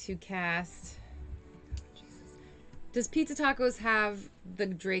going to cast. Does Pizza Tacos have the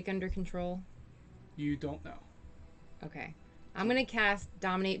Drake under control? You don't know. Okay. I'm gonna cast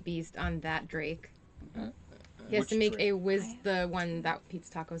Dominate Beast on that Drake. He has Which to make Drake? the one that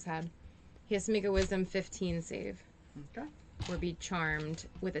Pizza Tacos had. He has to make a Wisdom 15 save. Okay. Or be charmed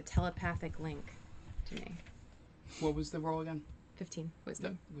with a telepathic link to me. What was the roll again? 15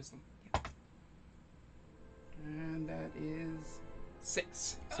 Wisdom. Wisdom. And that is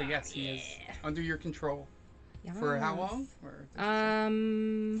 6. So yes, he is under your control. For how long? Or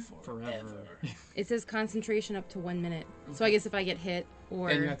Forever. It says concentration up to 1 minute. So I guess if I get hit or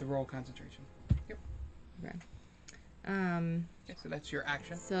then you have to roll concentration. okay. Okay, so that's your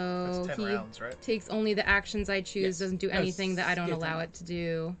action. So That's 10 he rounds, right? takes only the actions I choose, Yes. doesn't do No, anything that I don't yeah, allow 10. it to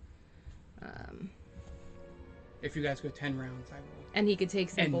do. If you guys go 10 rounds, I will And he could take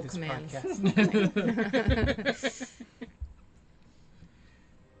end simple this commands. podcast.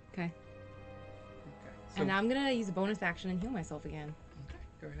 Okay. Okay, so, And now I'm gonna use a bonus action and heal myself again. okay,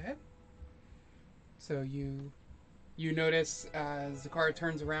 go ahead. So you notice Zakara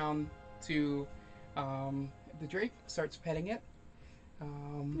turns around to the Drake, starts petting it.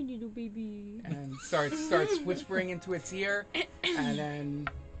 Little baby. And starts whispering into its ear, and then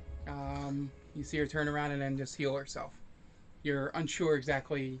you see her turn around and then just heal herself. You're unsure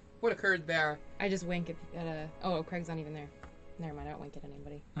exactly what occurred there. I just wink at a. Oh, Craig's not even there. Never mind. I don't wink at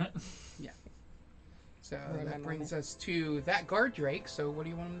anybody. So Ruin my that brings moment. us to that guard Drake. So what do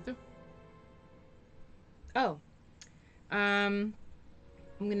you want him to do? Oh. I'm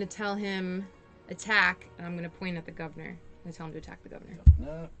gonna tell him attack, and I'm gonna point at the governor. I'm gonna tell him to attack the governor.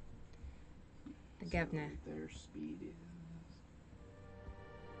 No. The governor. Their speed is.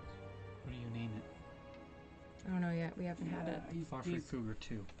 What do you name it? I don't know yet. We haven't had it. Far Free Cougar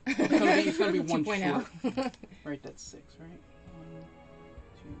 2. It's gonna be one 2.0. short. Right, that's 6, right? 1,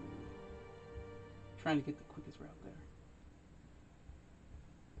 2. Trying to get the quickest route there.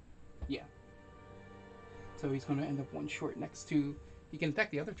 Yeah. So he's gonna end up one short next to. You can attack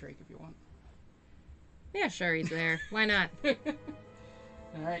the other Drake if you want. Yeah, sure, he's there. Why not? All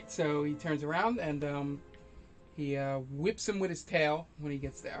right, so he turns around and he whips him with his tail when he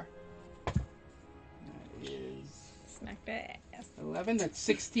gets there. That is Smack that ass. 11. That's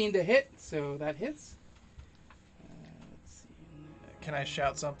 16 to hit, so that hits. Let's see. Can I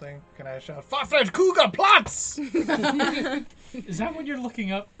shout something? Can I shout, Far-fetched Cougar plots! Is that what you're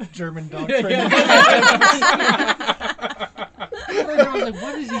looking up? German doctrine. I was like,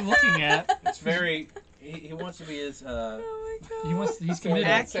 what is he looking at? It's very. He wants to be as He's committed.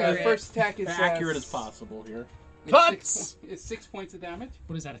 Accurate. First attack is accurate as possible here. Plots! It's 6 points of damage.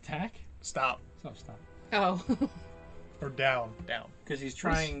 What is that, attack? Stop. Stop, stop. Oh. Or down. Down. Because he's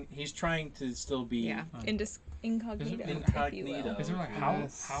trying to still be Yeah. Incognito. incognito. Is there like how?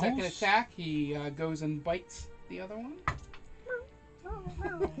 Second attack, he goes and bites the other one.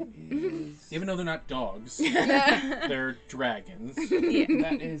 Even though they're not dogs, they're dragons.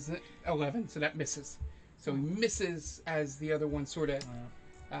 That is 11, so that misses. So he misses as the other one sort of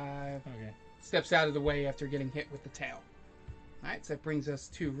Okay. steps out of the way after getting hit with the tail. Alright, so that brings us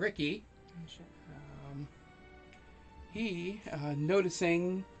to Ricky. He,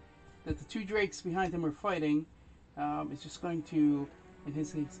 noticing that the two drakes behind him are fighting, is just going to, in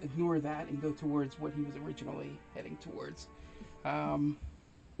his case, ignore that and go towards what he was originally heading towards. So,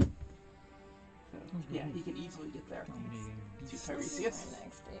 yeah, he can easily get there. To Tiresias.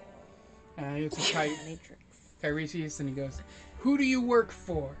 He looks at Tiresias and he goes, "Who do you work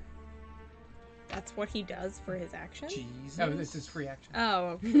for?" That's what he does for his action? Jesus. Oh, this is free action.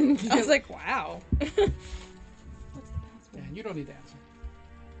 Oh. I was like, wow. What's the Yeah, password? you don't need to answer.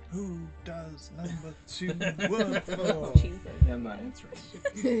 Who does number 2 work for? Jesus. I'm not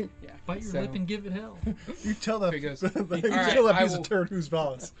answering. Yeah. Bite your so, lip and give it hell. You tell that, Here he goes. you Alright, tell that I piece will- of turd who's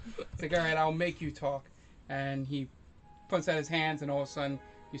boss. It's like, all right, I'll make you talk. And he puts out his hands, and all of a sudden,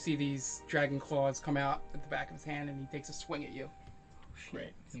 you see these dragon claws come out at the back of his hand, and he takes a swing at you.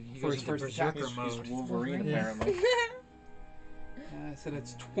 Great. He For goes his into first attack, berserker He's mode. Wolverine, Yeah. apparently. So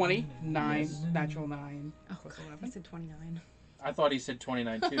that's 20, 9, Yes. natural 9, Oh, plus God. I 11. said 29. I thought he said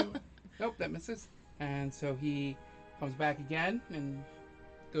 29 too. Nope, that misses. And so he comes back again and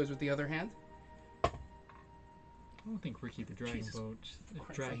goes with the other hand. I don't think Ricky the Dragon Jesus Boat,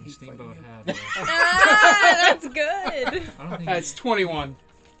 Christ, I Dragon hate Steamboat fighting had. That's good. I don't think. That's 21.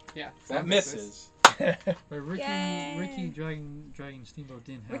 Yeah, so That misses. But Ricky, Yay. Dragon Steamboat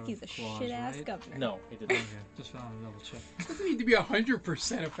didn't have Ricky's a claws, shit ass right? governor. No, he didn't. Okay, just found a double check. Doesn't need to be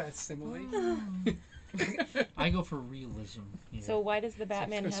 100% of that simile. I go for realism. Here. So why does the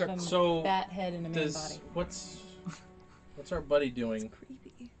Batman have a So bat head and a man body? what's our buddy doing?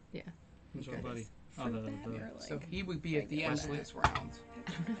 Creepy. who's our Okay. buddy? Oh, Fruit the bat, you're like, So he would be at the end of Wesley. this round.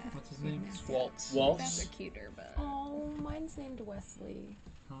 what's his name? Waltz. Waltz? Bats are cuter, but Oh, mine's named Wesley.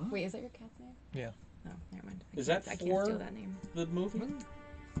 Huh? Wait, is that your cat's name? Yeah. No, never mind. Is that I for- can't steal that name. The movie? It's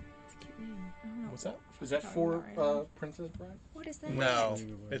a cute name. I don't know. What's that? Is that for Princess Bride? what is that? No.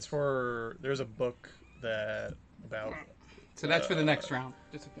 It's for. There's a book that about So that's for the next round.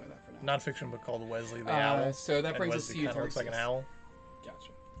 Just ignore that for now. nonfiction book called Wesley the Owl. So that And brings us Wesley to you, kind of looks like an Tiresias. owl.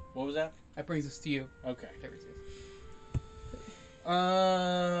 Gotcha. What was that? That brings us to you, Okay. Tiresias.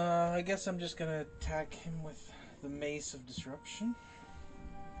 I guess I'm just gonna attack him with the Mace of Disruption.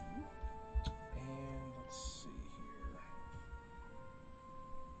 And let's see here.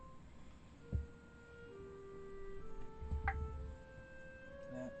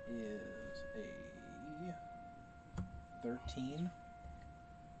 That is a 13.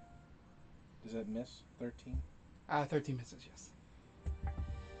 Does that miss? 13? 13 misses, yes.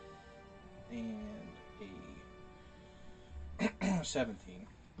 And a 17.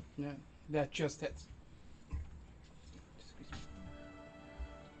 Yeah, that just hits. Excuse me.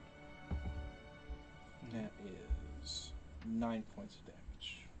 That is 9 points of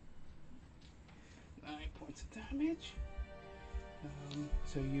damage. 9 points of damage.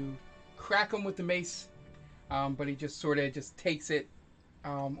 So you crack him with the mace, but he just sort of just takes it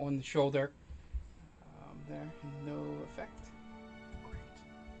on the shoulder. There, no effect. Great.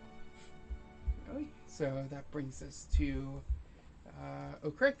 Really? So that brings us to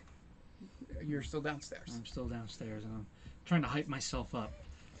O'Crick. You're still downstairs. I'm still downstairs, and I'm trying to hype myself up.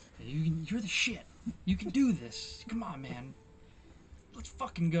 You're the shit. You can do this. Come on, man. Let's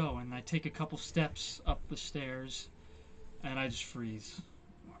fucking go. And I take a couple steps up the stairs, and I just freeze.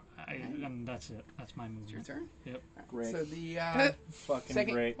 And that's it. That's my movement. It's your turn. Yep. Great. So the Fucking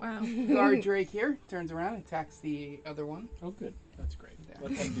second great. Wow. guard Drake here turns around and attacks the other one. Oh, good. That's great.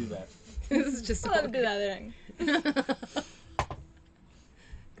 Let them do that. This is just Let him do that thing.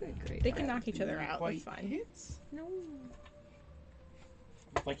 Good, great. They can knock each other out. Quite That's fine. hits. No.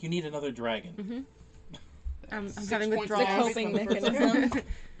 Like you need another dragon. Mm-hmm. I'm 6 having points of withdrawals. damage coping from the first mechanism.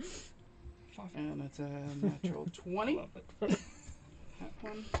 one. And that's a natural 20. That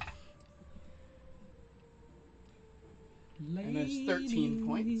one. And that's 13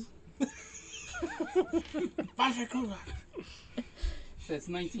 points. That's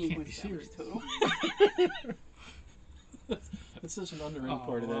 19 points of damage total. This is an underrated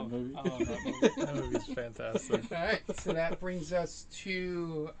part of that movie. I love that movie. That movie's fantastic. Alright, so that brings us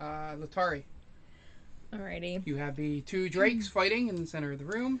to Latari. Alrighty. You have the 2 drakes fighting in the center of the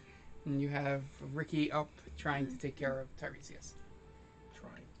room, and you have Ricky up trying to take care of Tiresias.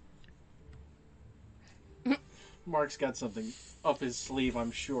 Trying. Mark's got something up his sleeve,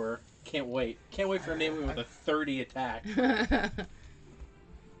 I'm sure. Can't wait. Can't wait for him to hit me with a 30 attack.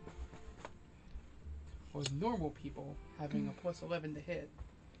 With normal people having a plus 11 to hit.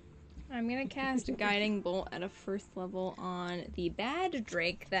 I'm gonna cast a guiding bolt at a 1st level on the bad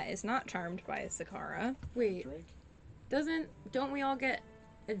Drake that is not charmed by Sakara. Wait, Drake? don't we all get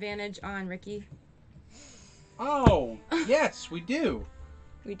advantage on Ricky? Oh, yes, we do.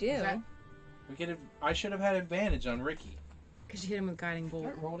 We do. that- I should have had advantage on Ricky. Because you hit him with guiding bolt.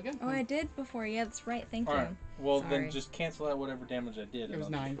 Alright, roll it again. Oh, I did before. Yeah, that's right. Thank you. Alright, well Sorry. then just cancel out whatever damage I did. It was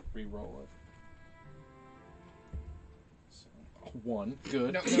and I'll 9. just re-roll it. So, 1,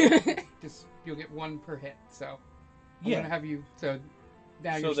 good. No, just you'll get 1 per hit. So I'm Yeah. gonna have you. So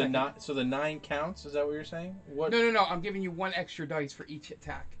now So you're the second. so the 9 counts. Is that what you're saying? What? No. I'm giving you 1 extra dice for each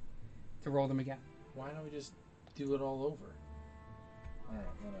attack to roll them again. Why don't we just do it all over? All right,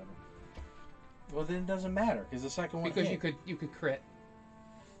 whatever. Well, then it doesn't matter because the second one Because hit. you could crit.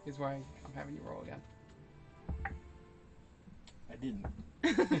 Is why I'm having you roll again. I didn't.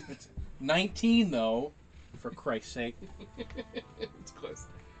 It's 19 though, for Christ's sake. It's close.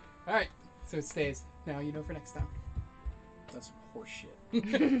 All right, so it stays. Now you know for next time. That's some horse shit.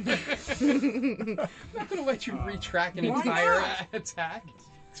 I'm not gonna let you retrack an Why entire not? attack,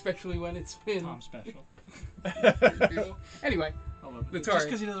 especially when it's been. Tom special. Anyway, Just Latari.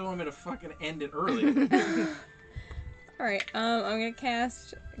 because he doesn't want me to fucking end it early. Alright, I'm gonna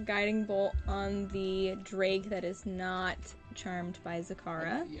cast Guiding Bolt on the Drake that is not charmed by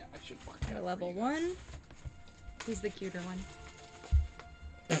Zakara. Yeah, I should mark At that. a level for you guys. 1. He's the cuter one.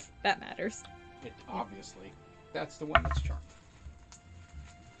 That matters. Obviously. That's the one that's charmed.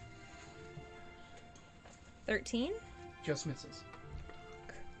 13. Just misses.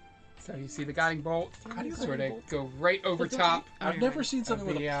 So you see the guiding bolt Guiding sort of bolt. go right over top I've never seen something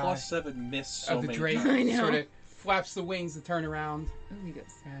Of with the, a +7 miss so of the many drake. times. I know. Sort of flaps the wings to turn around, Oh, he goes.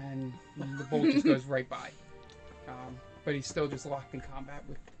 and the bolt just goes right by. But he's still just locked in combat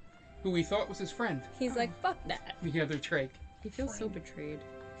with who he thought was his friend, He's like, fuck that. the other drake. He feels so Friend. betrayed.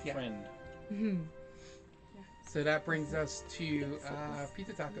 Yeah. Friend. So that brings us to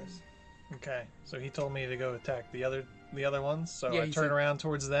Pizza Tacos. Okay, so he told me to go attack the other ones, so Yeah, I he turn said- around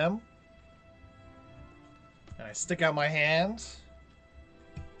towards them, and I stick out my hand,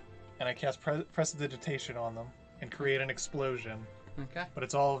 and I cast prestidigitation on them and create an explosion, Okay. but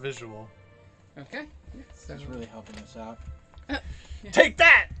it's all visual. Okay. So, That's really helping us out. Take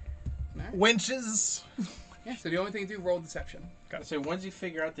that, Alright. wenches! yeah. So the only thing to do, roll deception. So when's he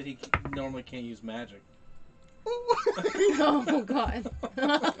figure out that he normally can't use magic? Oh, God.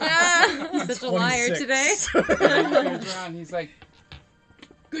 Such a liar 26. today. And he turns around. He's like,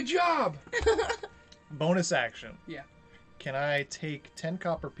 "Good job." Bonus action. Yeah. Can I take 10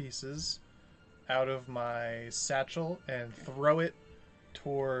 copper pieces out of my satchel and throw it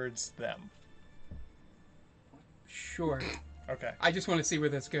towards them? Sure. Okay. I just want to see where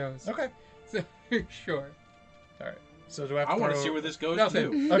this goes. Okay. So, sure. All right. So do I have to I want to throw- see where this goes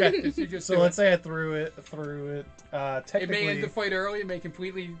Nothing. too. Okay. Just, you just So do let's it. say I threw it. It Technically, may end the fight early. It may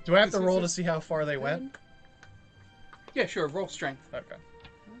completely. do I have to dismiss roll it. to see how far they went? Yeah, sure. Roll strength. Okay.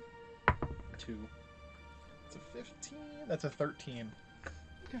 2. It's a 15. That's a 13.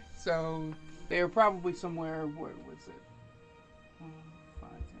 Okay. So they were probably somewhere. Where was it? 5,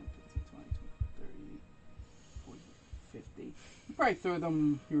 10, 15, 20, 30, 40, 50. You probably throw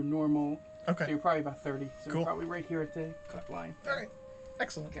them your normal. Okay. So you're probably about 30. So Cool. you're probably right here at the cut line. All right.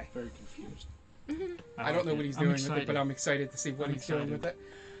 Excellent. Okay. Very confused. I don't know what he's doing with it, but I'm excited to see what he's doing with it.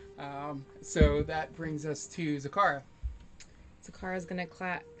 So that brings us to Zakara. Zakara's gonna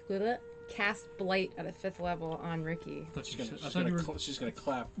cast Blight at a 5th level on Ricky. She's gonna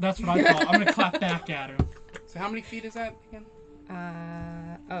clap. That's what I thought. I'm gonna clap back at him. So how many feet is that again?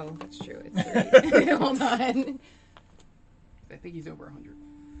 Oh, that's true. It's 30. Hold on. I think he's over 100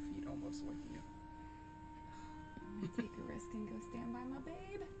 feet almost away from you. I'm gonna take a risk and go stand by my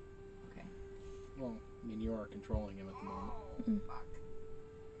babe. Okay. Well, I mean, you are controlling him at the moment. Fuck.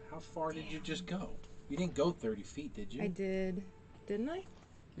 How far did you just go? You didn't go 30 feet, did you? I did. Didn't I?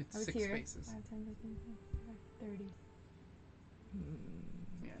 It's I was 6 here. spaces. 5, 10, 15, 20, 30.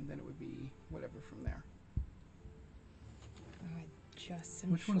 Yeah, and then it would be whatever from there. Oh, I just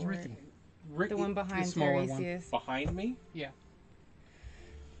am Which one's short. Ricky? Ricky, The one behind smaller one. Tiresias. behind me?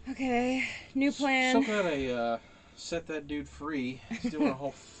 Okay, new plan. So glad I set that dude free. He's doing a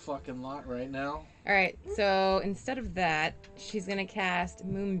whole fucking lot right now. Alright, so instead of that, she's gonna cast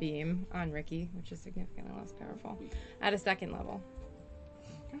Moonbeam on Ricky, which is significantly less powerful, at a 2nd level.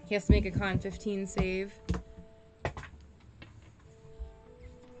 He has to make a con 15 save. I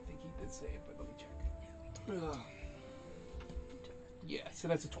think he did say it, but let me check. Yeah, so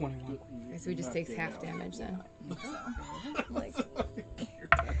that's a 21. Okay, so he just takes half damage then. Like, You're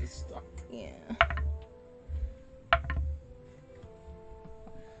kind of stuck. yeah.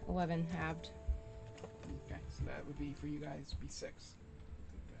 11 halved. Okay, so that would be for you guys, be 6.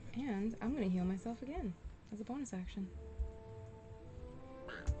 And I'm gonna heal myself again as a bonus action.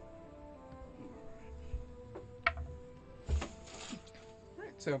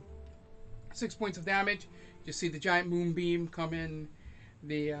 Alright, so 6 points of damage. You see the giant moonbeam come in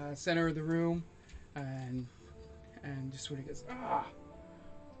the center of the room, and just sort of goes, ah!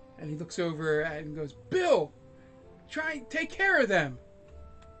 And he looks over and goes, Bill! Try and take care of them!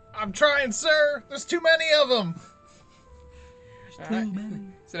 I'm trying, sir. There's too many of them. Alright.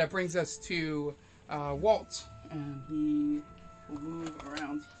 So that brings us to Walt, and he will move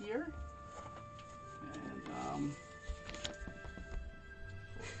around here. And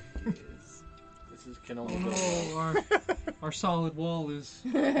This is can only Oh go no, our solid wall is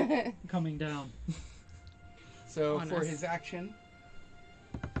coming down. so On for us. his action,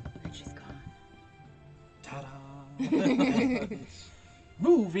 And she's gone. Ta-da!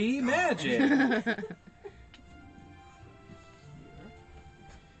 movie magic.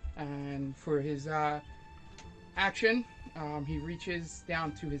 and for his action, he reaches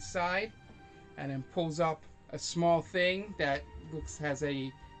down to his side and then pulls up a small thing that has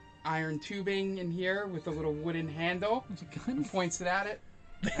a iron tubing in here with a little wooden handle and points it at it.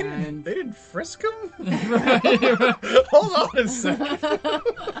 And They didn't frisk him? Hold on a second.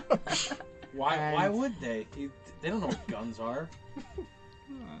 Why would they? They don't know what guns are.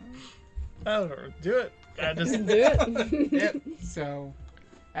 I don't know. Do it. I just Do it. yep. So,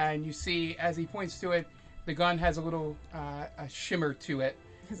 and you see as he points to it, the gun has a little a shimmer to it.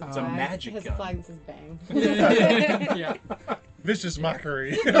 It's a magic His gun. flag that says bang. Yeah. vicious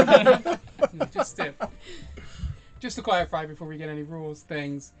mockery. just to clarify before we get any rules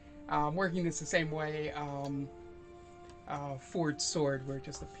things, working this the same way Ford's sword, where it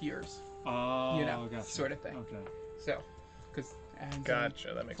just appears, Oh, gotcha. sort of thing. Okay. So, because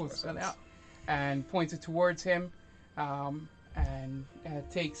Gotcha. That makes more pulls that sense. out and points it towards him, and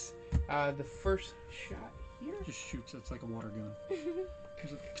takes the first shot here. Just shoots. It's like a water gun.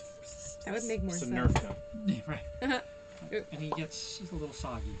 That would make more It's a sense. Nerf gun. Yeah, right. And he gets a little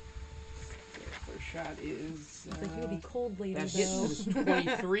soggy. The first shot is It's like you'll be cold later, that hits. though. So it's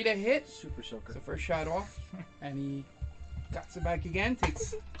 23 to hit. Super soaker. So first shot off, and he cuts it back again.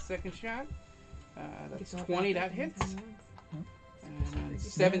 Takes second shot. That's 20. That hits. And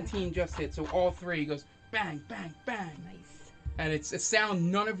 17 just hit. So all three goes bang, bang, bang. Nice. And it's a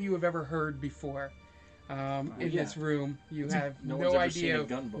sound none of you have ever heard before. In yeah. this room, you have No no, one's ever seen idea a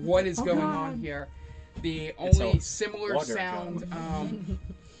gun before. what is Oh, going God. on here. The It's only a similar water sound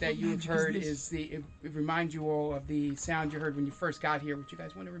that you've heard is it reminds you all of the sound you heard when you first got here, which you guys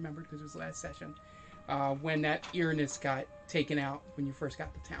wouldn't have remembered because it was the last session, when that earness got taken out when you first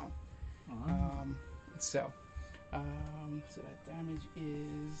got to town. So that damage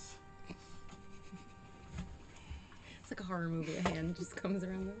is... It's like a horror movie. A hand just comes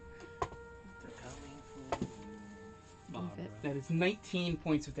around them. fit. That is 19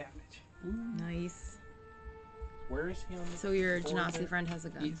 points of damage. Nice. Where is he on the So your board Genasi there? friend has a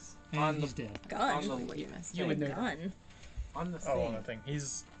gun. He's And On the- he's dead. Gun. On the, What you missed. You would know. Gun. on the Oh, thing. on the thing.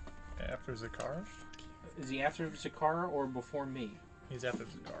 He's after Zakar. Is he after Zakara or before me? He's after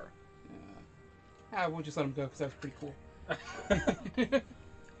Zakar. we'll just let him go because that was pretty cool.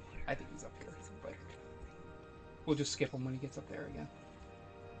 I think he's up here, but we'll just skip him when he gets up there again.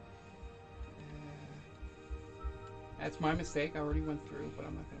 That's my mistake. I already went through, but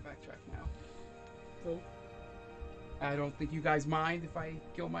I'm not going to backtrack now. Nope. I don't think you guys mind if I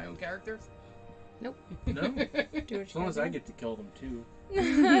kill my own characters. No. Do what As long as I get to kill them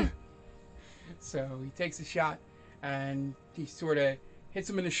too. So he takes a shot, and he sort of hits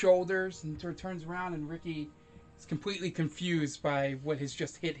him in the shoulders, and sort of turns around, and Ricky is completely confused by what has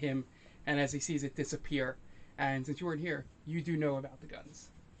just hit him, and as he sees it disappear. And since you weren't here, you do know about the guns,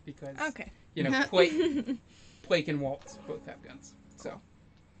 because Okay. you know Blake and Waltz both have guns.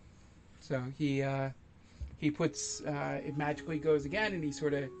 So he puts it magically goes again, and he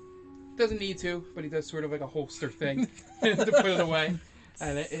sort of doesn't need to, but he does sort of like a holster thing to put it away,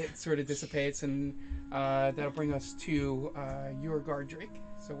 and it sort of dissipates, and that'll bring us to your guard, Drake.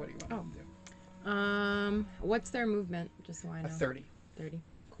 So what do you want to do? What's their movement? Just so I know. A 30. 30.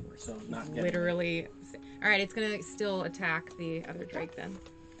 So not getting Literally. All right, it's gonna still attack the other Drake then.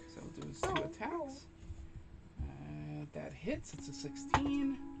 So we'll do his 2 attacks. That hits. It's a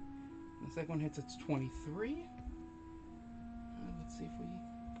 16. The second one hits. It's 23. Let's see if we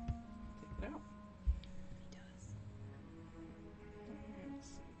take it out. He does. Let's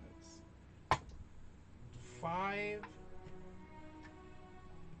see. That's 5.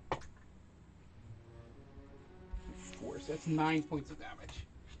 4. So that's 9 points of damage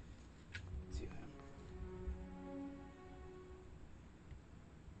to him.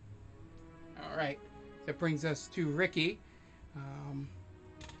 All right. That brings us to Ricky.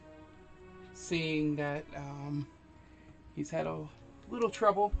 Seeing that he's had a little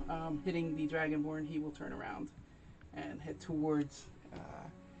trouble hitting the Dragonborn, he will turn around and head towards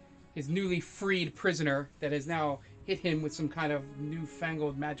his newly freed prisoner that has now hit him with some kind of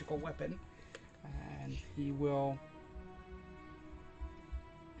newfangled magical weapon. And he will...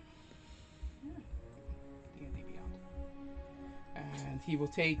 D&D Beyond. And he will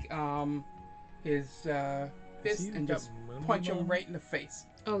take his fist and just punch him right in the face.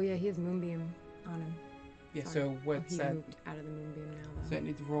 Oh yeah, he has Moonbeam on him. Yeah, Sorry. so what's he that? moved out of the Moonbeam now So though. that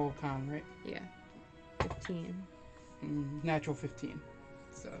needs to roll con, right? Yeah. 15. Natural 15.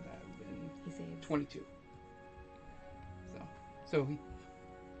 So that would have been He saved. 22. So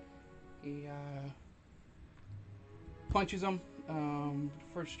he punches him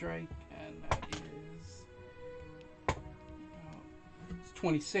first strike, and that is it's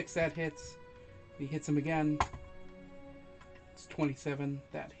 26. That hits. He hits him again. It's 27.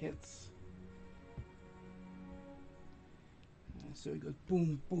 That hits. So he goes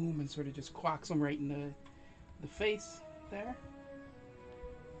boom, boom, and sort of just clocks him right in the face there.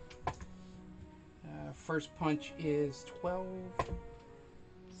 First punch is 12.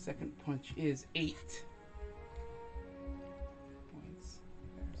 Second punch is 8 points.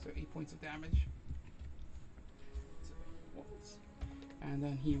 So 8 points of damage. And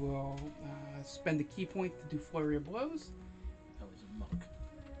then he will spend a key point to do flurry of blows. That was a monk.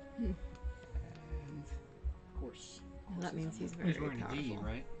 And Of course. Well, that means he's very He's wearing powerful. a D,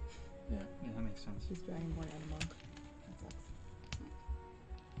 right? Yeah. Yeah, that makes sense. He's Dragonborn and a monk. That sucks.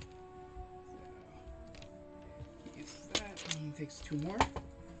 he uses that, and he takes 2 more.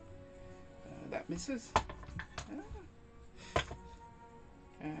 That misses.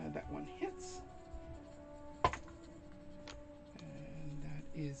 That one hits. And that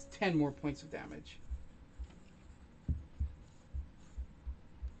is 10 more points of damage.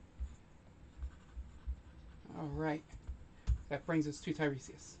 All right. That brings us to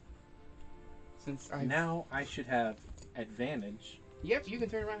Tiresias. Since Now I should have advantage, Yep, you can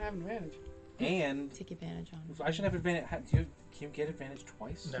turn around and have advantage. and Take advantage on him. I should have advantage. Can you get advantage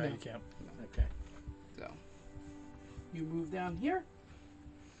twice? No, No. you can't. Okay. So you move down here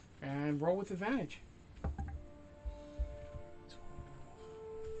and roll with advantage.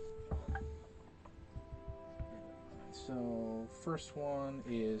 So first one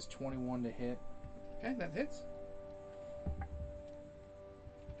is 21 to hit. Okay, that hits.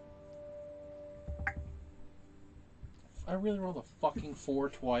 I really rolled a fucking 4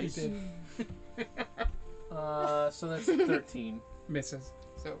 twice. You So that's 13. Misses.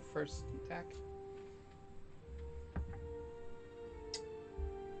 So first attack.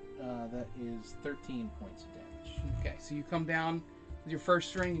 That is 13 points of damage. Okay, so you come down with your first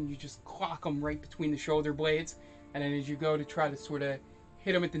string and you just clock him right between the shoulder blades, and then as you go to try to sort of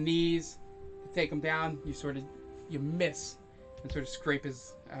hit him at the knees to take him down, you miss and sort of scrape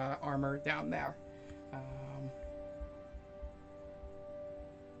his armor down there.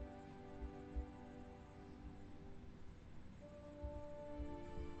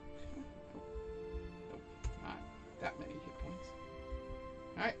 Not that many hit points.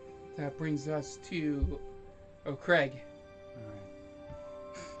 All right, that brings us to Craig.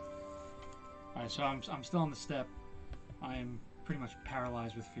 Alright, so I'm still on the step. I am pretty much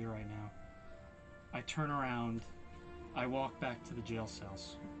paralyzed with fear right now. I turn around. I walk back to the jail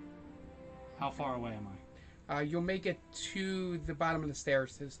cells. How far away am I? You'll make it to the bottom of the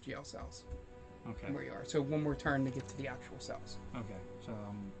stairs to his jail cells. Okay. From where you are. So one more turn to get to the actual cells. Okay, so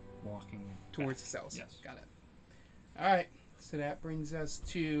I'm walking Towards back. the cells. Yes. Got it. Alright, so that brings us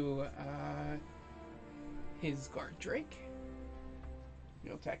to his guard Drake.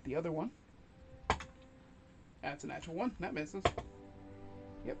 You'll attack the other one. That's a natural one. That misses.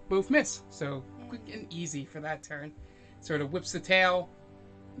 Yep, both miss. So quick and easy for that turn. Sort of whips the tail.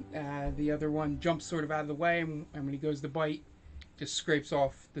 The other one jumps sort of out of the way, and when he goes to bite, just scrapes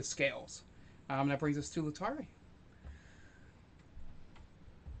off the scales. That brings us to Latari.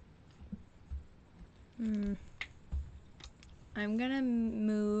 I'm gonna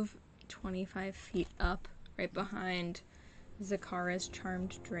move 25 feet up, right behind Zakara's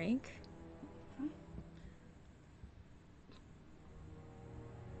charmed drake.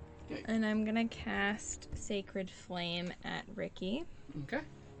 Okay. And I'm gonna cast Sacred Flame at Ricky. Okay.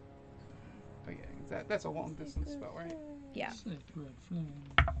 Oh yeah, that's a long distance spell, right? Yeah. Sacred flame.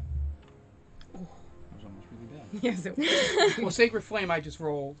 Oh, that was almost really bad. Yes, it was. Well, Sacred Flame, I just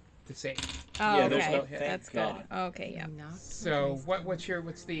rolled to save. Oh, Yeah, there's okay. no hit. That's Thank good. God. Okay, yeah. So what's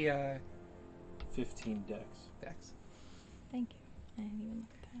the 15 dex. dex? Thank you. I didn't even look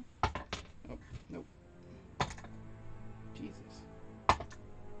at that. Oh, nope. Jesus.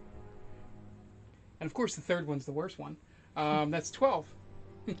 And of course, the third one's the worst one. That's 12.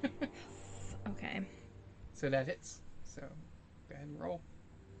 Okay. So that hits. So go ahead and roll.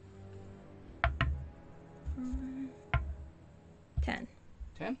 10.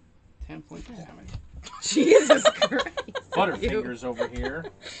 10? 10 points of damage. Jesus Christ. Butterfingers over here.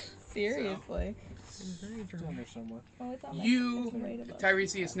 Seriously. It's down there somewhere. Oh, it's on my You, it's right above.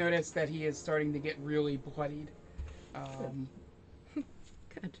 Tiresias, noticed that he is starting to get really bloodied.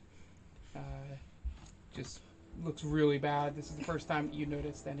 Good. Just looks really bad. This is the first time you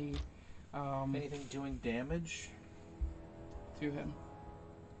noticed any Anything doing damage? to him.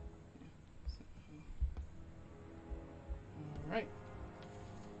 All right.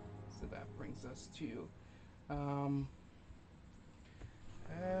 So that brings us to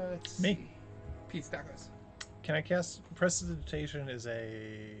let's Me. see. Pete's Tacos. Can I cast Prestidigitation is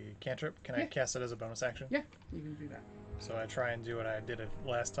a cantrip? Can I Yeah. cast it as a bonus action? Yeah, you can do that. So I try and do what I did it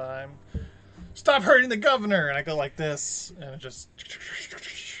last time. Stop hurting the governor! And I go like this, and it just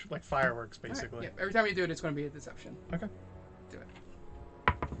like fireworks, All right, basically. yep, every time you do it, it's going to be a deception. Okay. Do it.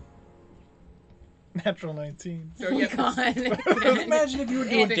 Natural 19. So yeah, God. Imagine if you were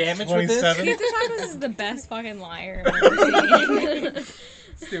doing damage with 27. this. Pizza Tacos is the best fucking liar I've ever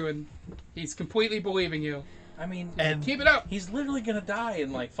seen. he's completely believing you. I mean, And Keep it up. he's literally gonna die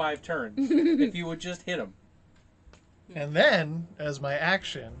in like 5 turns if you would just hit him. And then, as my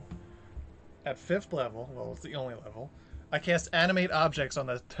action, at 5th level, well, it's the only level, I cast Animate Objects on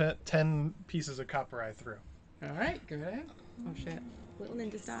the 10 pieces of copper I threw. All right, go ahead. Oh shit. Little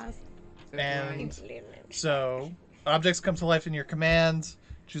ninja stars. So And Brian, so, objects come to life in your command.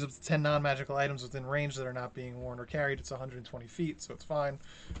 Choose up to 10 non-magical items within range that are not being worn or carried. It's 120 feet, so it's fine.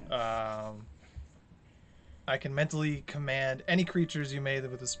 I can mentally command any creatures you made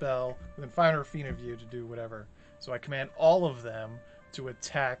with a spell within 500 feet of you to do whatever. So I command all of them to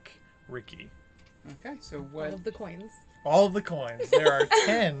attack Ricky. okay, so All what? of the coins. All of the coins. There are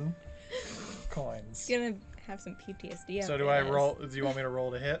 10 coins. He's gonna have some PTSD. So after do I this, roll? Do you want me to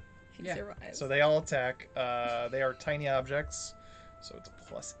roll to hit? If he Yeah. survives. So they all attack. They are tiny objects. So it's a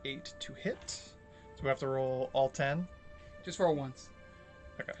 +8 to hit. So we have to roll all 10. Just roll once.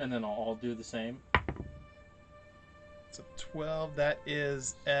 And then I'll do the same. It's a 12. That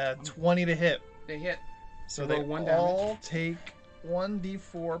is 20 to hit. They hit. So So they roll 1 all take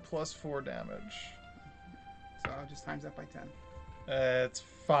 1d4 plus 4 damage. So I'll just times that by 10. It's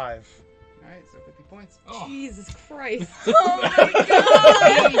 5. All right, so 50 points. Jesus Christ.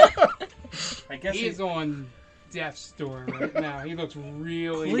 I guess He is on death's door right now. He looks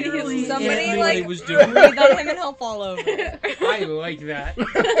really, Clearly really Somebody, knew like, what he was doing. breathe on him and he'll fall over. I like that.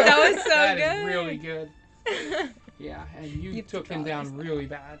 That was so That good. is really good. Yeah, and you You have to took him draw down this. really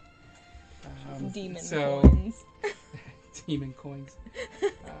bad. Demon so- coins. Demon coins.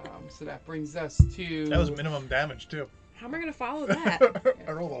 So that brings us to. That was minimum damage too. How am I gonna follow that?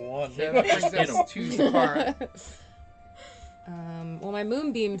 I rolled a 1. So that brings us to Zakara. Well, my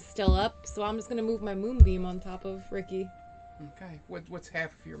moonbeam's still up, so I'm just gonna move my moonbeam on top of Ricky. Okay. What's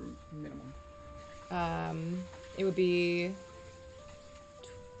half of your minimum? It would be.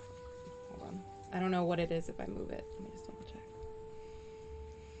 Hold on. I don't know what it is if I move it. Let me just double check.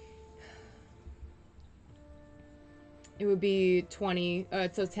 It would be 20.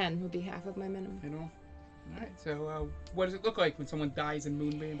 So 10 would be half of my minimum. You know. All right. So what does it look like when someone dies in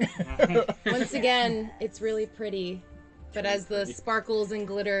Moonbeam? Once again, it's really pretty, but as the sparkles and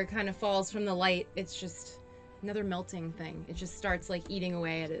glitter kind of falls from the light, it's just another melting thing. It just starts like eating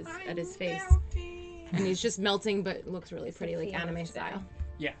away at his face, and he's just melting, but it looks really pretty, like anime style.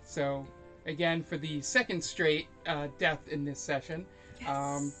 Yeah. So again, for the second straight death in this session,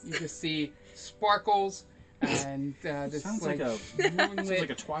 you just see sparkles and this Sounds like like moonlit.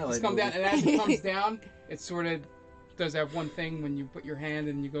 a Twilight Just come movie. down, and as it comes down, it sort of does that one thing when you put your hand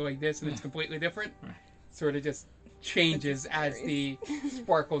and you go like this, and it's completely different. Sort of just changes as the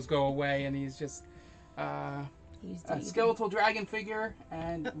sparkles go away, and he's just a skeletal dragon figure,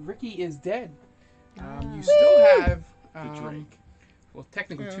 and Ricky is dead. You still have The Drake. well,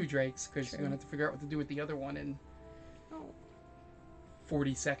 technically 2 drakes, because you're gonna have to figure out what to do with the other one in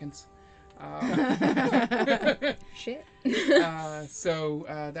 40 seconds. Shit. So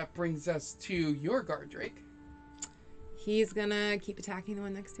that brings us to your guard drake. He's gonna keep attacking the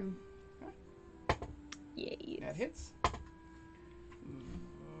one next to him. Yay. That hits.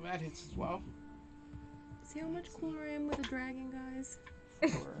 That hits as well. See how much cooler I am with a dragon, guys?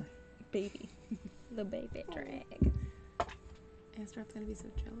 For Baby. The baby drag. Astrap's gonna be so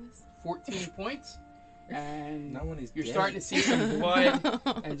jealous. 14 points. And Not when he's you're dead. starting to see some blood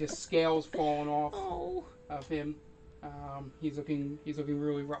and just scales falling off Oh. of him. He's looking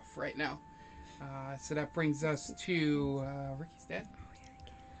really rough right now. So that brings us to Ricky's dead.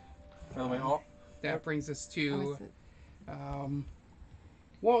 By the way, all That brings us Oh, to is it?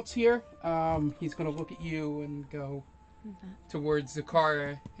 Walt's here. He's gonna look at you and go towards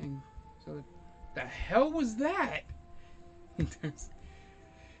Zakara and so the hell was that?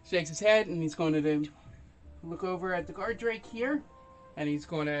 Shakes his head and he's going to look over at the guard drake here, and he's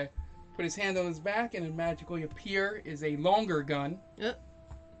going to put his hand on his back, and it magically appear is a longer gun. a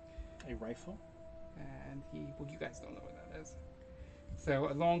rifle. And well, you guys don't know what that is.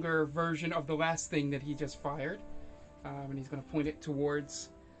 So a longer version of the last thing that he just fired, and he's going to point it towards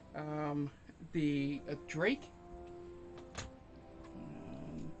the drake.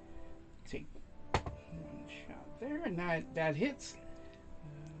 Take one shot there, and that hits.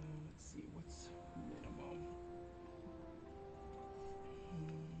 Let's see what's minimum.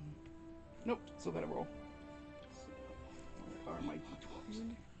 Nope, still got to roll. Or my d12s.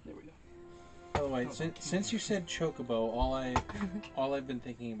 There we go. By the way, since you said chocobo, all I've been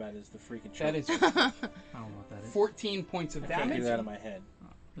thinking about is the freaking chocobo. That is I don't know what that is. 14 points of I can't get damage. it out of my head.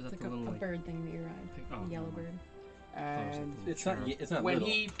 Is that It's the like little a like? bird thing that you ride. Oh, A yellow never bird. mind. And It's not. It's not when little.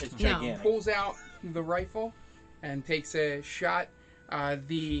 he It's No. gigantic. pulls out the rifle and takes a shot,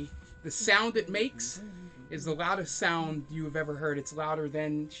 the sound it makes is the loudest sound you have ever heard. It's louder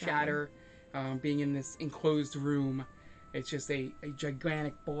than shatter, being in this enclosed room. It's just a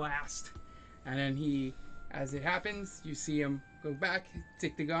gigantic blast. And then as it happens, you see him go back,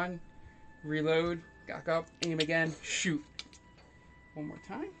 take the gun, reload, back up, aim again, shoot. One more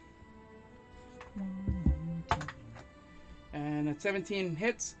time. And at 17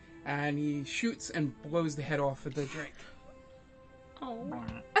 hits, and he shoots and blows the head off of the drake. Oh.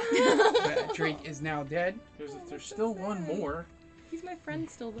 That drake is now dead. There's still one more. He's my friend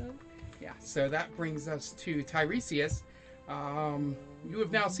still, though. Yeah, so that brings us to Tiresias. You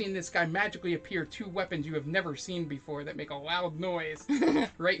have now seen this guy magically appear 2 weapons you have never seen before that make a loud noise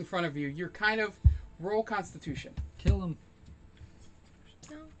right in front of you. You're kind of roll Constitution. Kill him.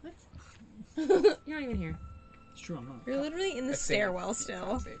 No, what? You're not even here. It's true, I'm not. You're literally in the That's safe. stairwell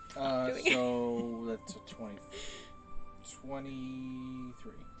still. Save. So that's a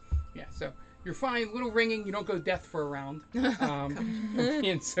 23. Yeah, so you're fine. Little ringing. You don't go death for a round.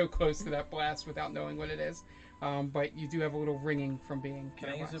 Being so close to that blast without knowing what it is. But you do have a little ringing from being Can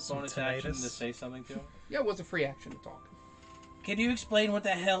I use paralyzed. a bonus action to tinnitus. say something to him? Yeah, it was a free action to talk. Can you explain what the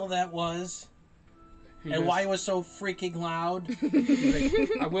hell that was? He And goes, why it was so freaking loud? he's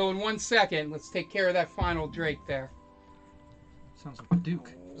like, I will in 1 second. Let's take care of that final drake there. Sounds like a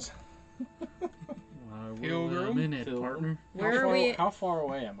duke. Pilgrim? I'm in it, Pilgrim. partner. Where are we? How far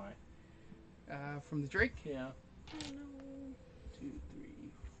away am I? From the drake? Yeah. 2, 3,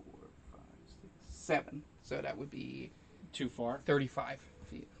 4, 5, 7. So that would be Too far. 35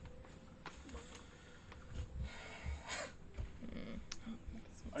 feet.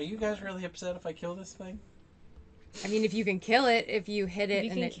 Are you guys really upset if I kill this thing? I mean, if you can kill it, if you hit it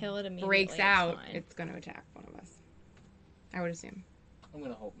You and can it kill it immediately. breaks out, fine. it's going to attack one of us. I would assume. I'm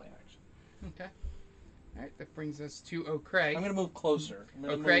going to hold my action. Okay. All right, that brings us to O'Craig. I'm going to move closer.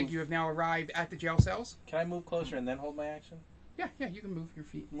 O'Craig, you have now arrived at the jail cells. Can I move closer and then hold my action? Yeah, you can move your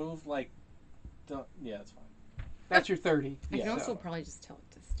feet. Move like... Yeah, that's fine. That's your 30. I can Yeah. also probably just tell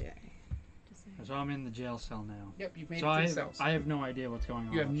it to stay. Just saying. So I'm in the jail cell now. Yep, you've made So it to the cells. I have no idea what's going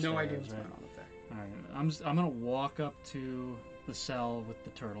on. You have no upstairs, idea what's right? going on up there. All right, I'm gonna walk up to the cell with the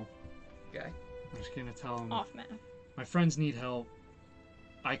turtle. Okay. I'm just gonna tell him Off map. my friends need help.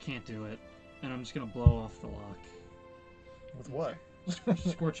 I can't do it, and I'm just gonna blow off the lock. With what?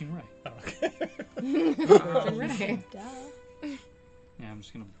 Scorching ray. Oh, okay. Right. Duh. Yeah, I'm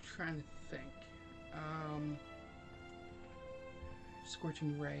just gonna. I'm trying to think.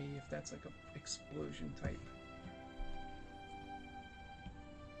 Scorching ray, if that's like a explosion type.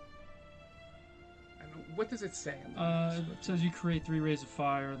 I don't know. What does it say? On the It says you create 3 rays of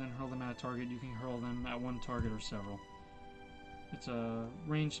fire, then hurl them at a target. You can hurl them at one target or several. It's a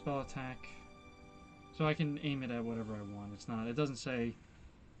ranged spell attack, so I can aim it at whatever I want. It's not. It doesn't say.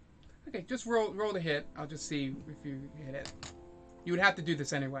 Okay, just roll the hit. I'll just see if you hit it. You would have to do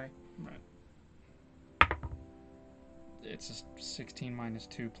this anyway. Right. It's a 16 minus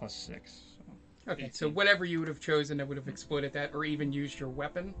 2 plus 6. So. Okay, so 18. whatever you would have chosen that would have exploded that, or even used your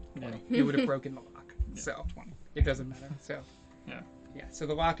weapon, Yeah. you would have broken the lock. Yeah, So 20. it doesn't matter. So Yeah. so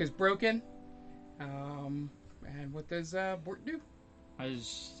the lock is broken. And what does Bort do? I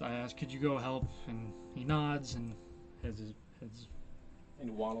asked, could you go help? And he nods and heads. And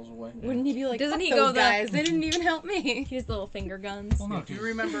he waddles away. Wouldn't he be like, Doesn't "Fuck he those go that- guys? They didn't even help me." He has little finger guns. Well, no, Do you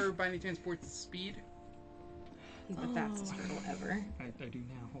remember by any chance Bort's speed? He's the fastest turtle ever. I do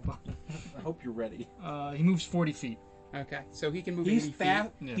now. Hold on. I hope you're ready. He moves 40 feet. Okay, so he can move He's 80 fast.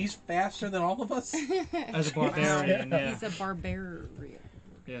 Yeah. He's faster than all of us. As a barbarian, yeah. He's a barbarian.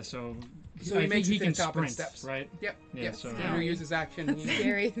 Yeah, so So I he think makes he it to can the top of the sprint, steps. right? Yep. Yeah, Yep. so- He's going to use his action. That's He's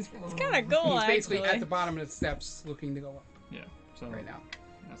scary. It's kind of cool, basically actually. at the bottom of the steps looking to go up Yeah. So right now.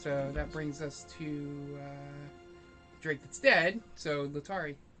 that's So what that he brings us to Drake that's dead. So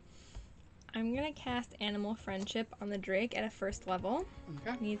Latari. I'm gonna cast Animal Friendship on the Drake at a 1st level.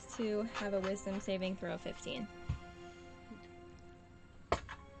 Okay. Needs to have a Wisdom saving throw of 15.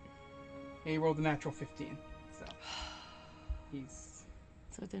 He rolled a natural 15. So he's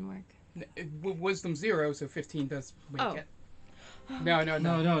So it didn't work. wisdom 0, so 15 does make Oh. it. No,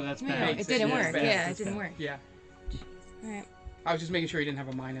 No, that's No, bad. it didn't Yeah, work. it's bad. Yeah, It's it didn't bad. work. Yeah. All right. I was just making sure he didn't have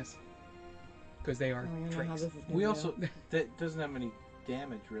a minus. Because they are I don't even know how traits. this is gonna We go. also that doesn't have any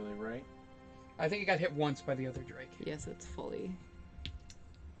damage really, right? I think he got hit once by the other Drake. Yes, it's fully.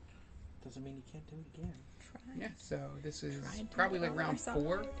 Doesn't mean you can't do it again. Yeah, so this is Tried to probably do it like on round myself.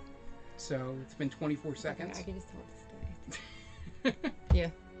 4. So it's been 24 Okay, seconds. I can just tell it to stay. Yeah.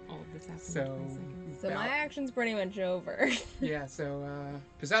 All of this happened. So, in 20 seconds. So my about- action's pretty much over. yeah, so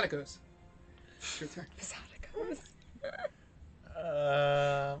Pizzata goes. It's your turn.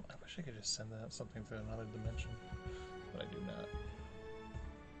 I wish I could just send that something to another dimension, but I do not.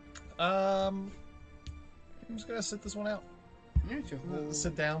 I'm just gonna sit this one out. Yeah, so hold-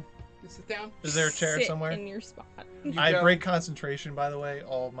 Sit down. sit down. Is there a chair Sit somewhere? in your spot. You I go. break concentration, by the way.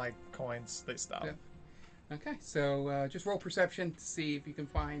 All of my coins, they stop. Yeah. Okay, so just roll perception to see if you can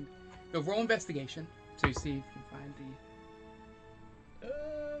find. No, roll investigation. So you see if you can find the.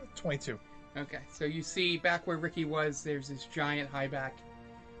 22. Okay, so you see back where Ricky was, there's this giant high back,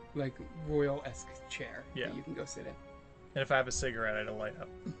 like royal-esque chair Yeah. that you can go sit in. And if I have a cigarette, it'll light up.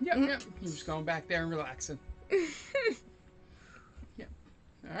 Yep, yep. You're just going back there and relaxing. Yep.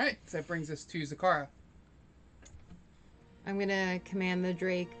 All right, so that brings us to Zakara. I'm gonna command the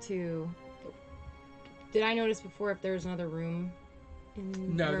Drake to. Did I notice before if there's another room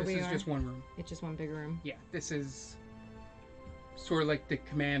in No, where this we is are? just one room. It's just one big room. Yeah, this is sort of like the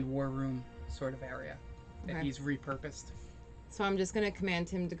command war room sort of area that Okay. he's repurposed. So I'm just gonna command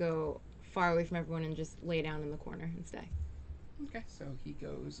him to go far away from everyone and just lay down in the corner and stay. Okay, so he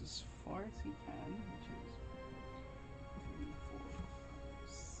goes as far as he can, which is 3, 4, 5,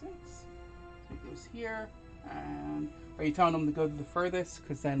 6. So he goes here, and are you telling him to go to the furthest?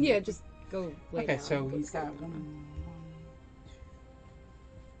 Because then Yeah, just go lay okay, down. so Go he's to sleep. got one.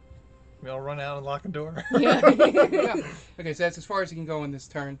 We all run out and lock the door. Yeah. Yeah. Okay, so that's as far as he can go in this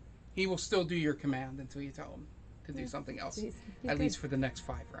turn. He will still do your command until you tell him to do something else. He's At good. least for the next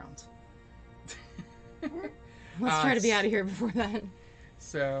 5 rounds. Let's try to be out of here before that.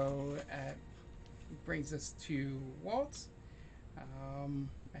 So at brings us to Walt.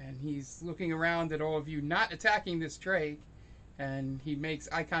 And he's looking around at all of you not attacking this Drake. And he makes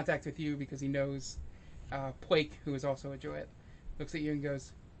eye contact with you because he knows Plake, who is also a Druid, looks at you and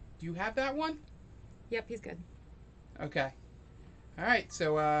goes, "Do you have that one?" Yep, he's good. Okay. All right,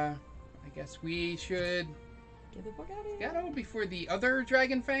 so I guess we should Get the fuck out of here. skedaddle before the other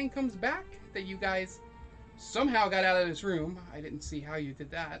Dragon Fang comes back that you guys somehow got out of this room. I didn't see how you did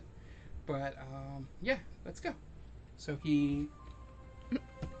that. But, yeah, let's go. So he...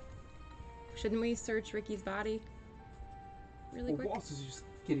 Shouldn't we search Ricky's body? Really quick? Walt is just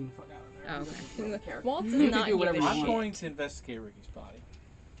getting the fuck out of there. Oh, He doesn't really care. Walt You does can not do give whatever a you I'm shit. want. going to investigate Ricky's body.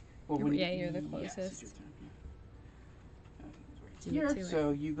 Well, when Yeah, you're the yes, it's closest. your turn, Give yeah. it Here, to it. so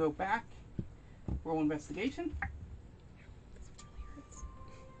you go back, roll investigation.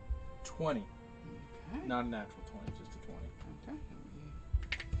 20. Okay. Not a natural 20, just a 20.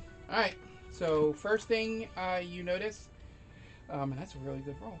 Okay. Alright, so first thing you notice, and that's a really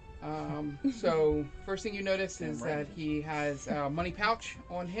good roll. So first thing you notice is that he has a money pouch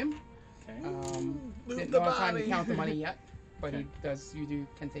on him. Okay. Didn't the have time to body. count the money yet, but Okay.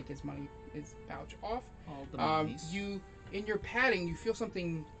 can take his pouch off. All the monies. You, in your padding, you feel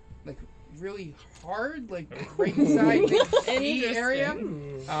something like really hard, like right inside the knee area. Of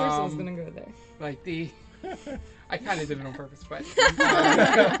course I was Um, gonna go there. Like I kind of did it on purpose, but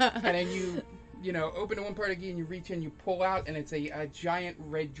and then you know, open one part again, and you reach in, you pull out, and it's a giant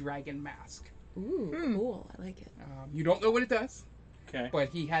red dragon mask. Ooh, cool. I like it. You don't know what it does, Okay. but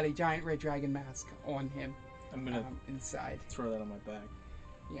he had a giant red dragon mask on him I'm going to inside. throw that on my bag.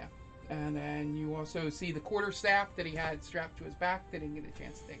 And then you also see the quarterstaff that he had strapped to his back that he didn't get a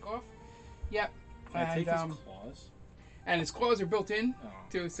chance to take off. Yep. Can I take And, his claws? and his claws are built in Oh.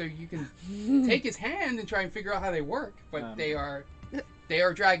 too, so you can take his hand and try and figure out how they work. But they are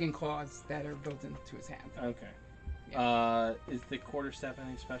dragon claws that are built into his hand. Okay. Is the quarterstaff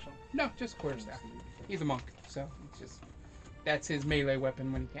anything special? No, just quarterstaff. He's a monk, so it's just that's his melee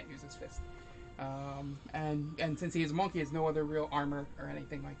weapon when he can't use his fist. And since he is a monk, he has no other real armor or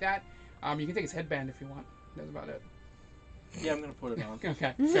anything like that. You can take his headband if you want. That's about it. Yeah, I'm going to put it on.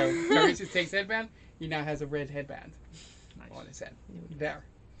 Okay, so Maurice takes headband. He now has a red headband Nice. on his head. There.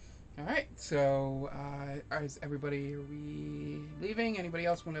 All right. So, is everybody? Are we leaving? Anybody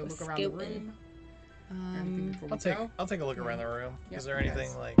else want to look around the room? Anything before we go? I'll take a look around the room. Yep, Is there you anything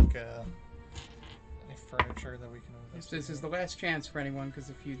guys. like any furniture that we can Yes, this is the last chance for anyone because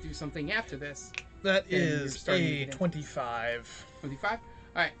if you do something after this, That Then you're is starting to a get in. 25. 25. All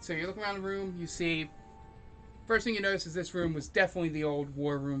right. So you look around the room. You see. First thing you notice is this room was definitely the old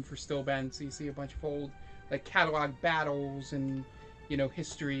war room for Stillben. So you see a bunch of old, like catalog battles and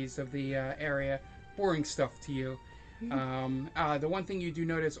histories of the area. Boring stuff to you. The one thing you do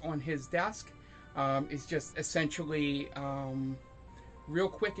notice on his desk is just essentially real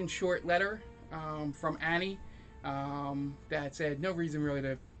quick and short letter from Annie that said no reason really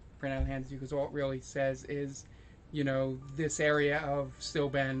to print out and hand it to you because all it really says is, this area of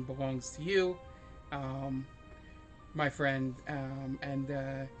Stillben belongs to you. My friend, and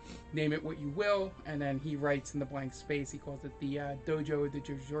name it what you will, and then he writes in the blank space, he calls it the Dojo of the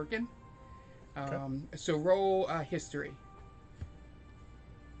Jurgen. So roll history.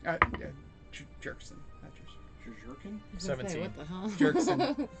 Jerkson, not Jerkson. Jerkin? I was gonna say, 17. what the hell? Jerkson.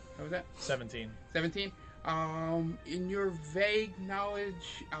 What was that? 17. 17. In your vague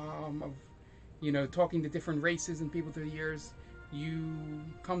knowledge of, talking to different races and people through the years, you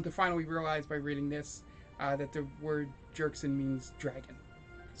come to finally realize by reading this that the word Jerkson means dragon.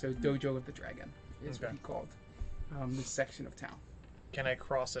 So Dojo of the Dragon is what Okay. he called this section of town. Can I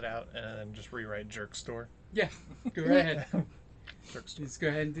cross it out and then just rewrite Jerk Store? Yeah, go right ahead. Jerk Store. Just go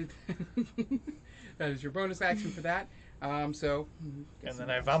ahead and do that is your bonus action for that. And then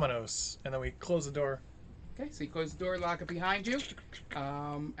I vamonos, and then we close the door. Okay, so you close the door, lock it behind you,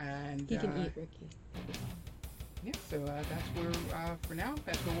 and He can eat Ricky. yeah. So that's where for now.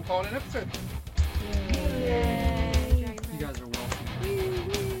 That's what we'll call it an episode. You guys are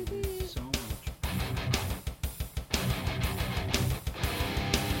welcome. So much.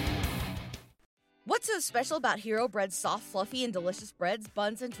 What's so special about Hero Bread's soft, fluffy, and delicious breads,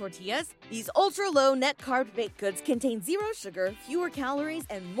 buns, and tortillas? These ultra-low net-carb baked goods contain 0 sugar, fewer calories,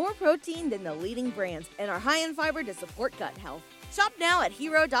 and more protein than the leading brands, and are high in fiber to support gut health. Shop now at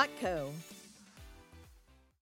hero.co.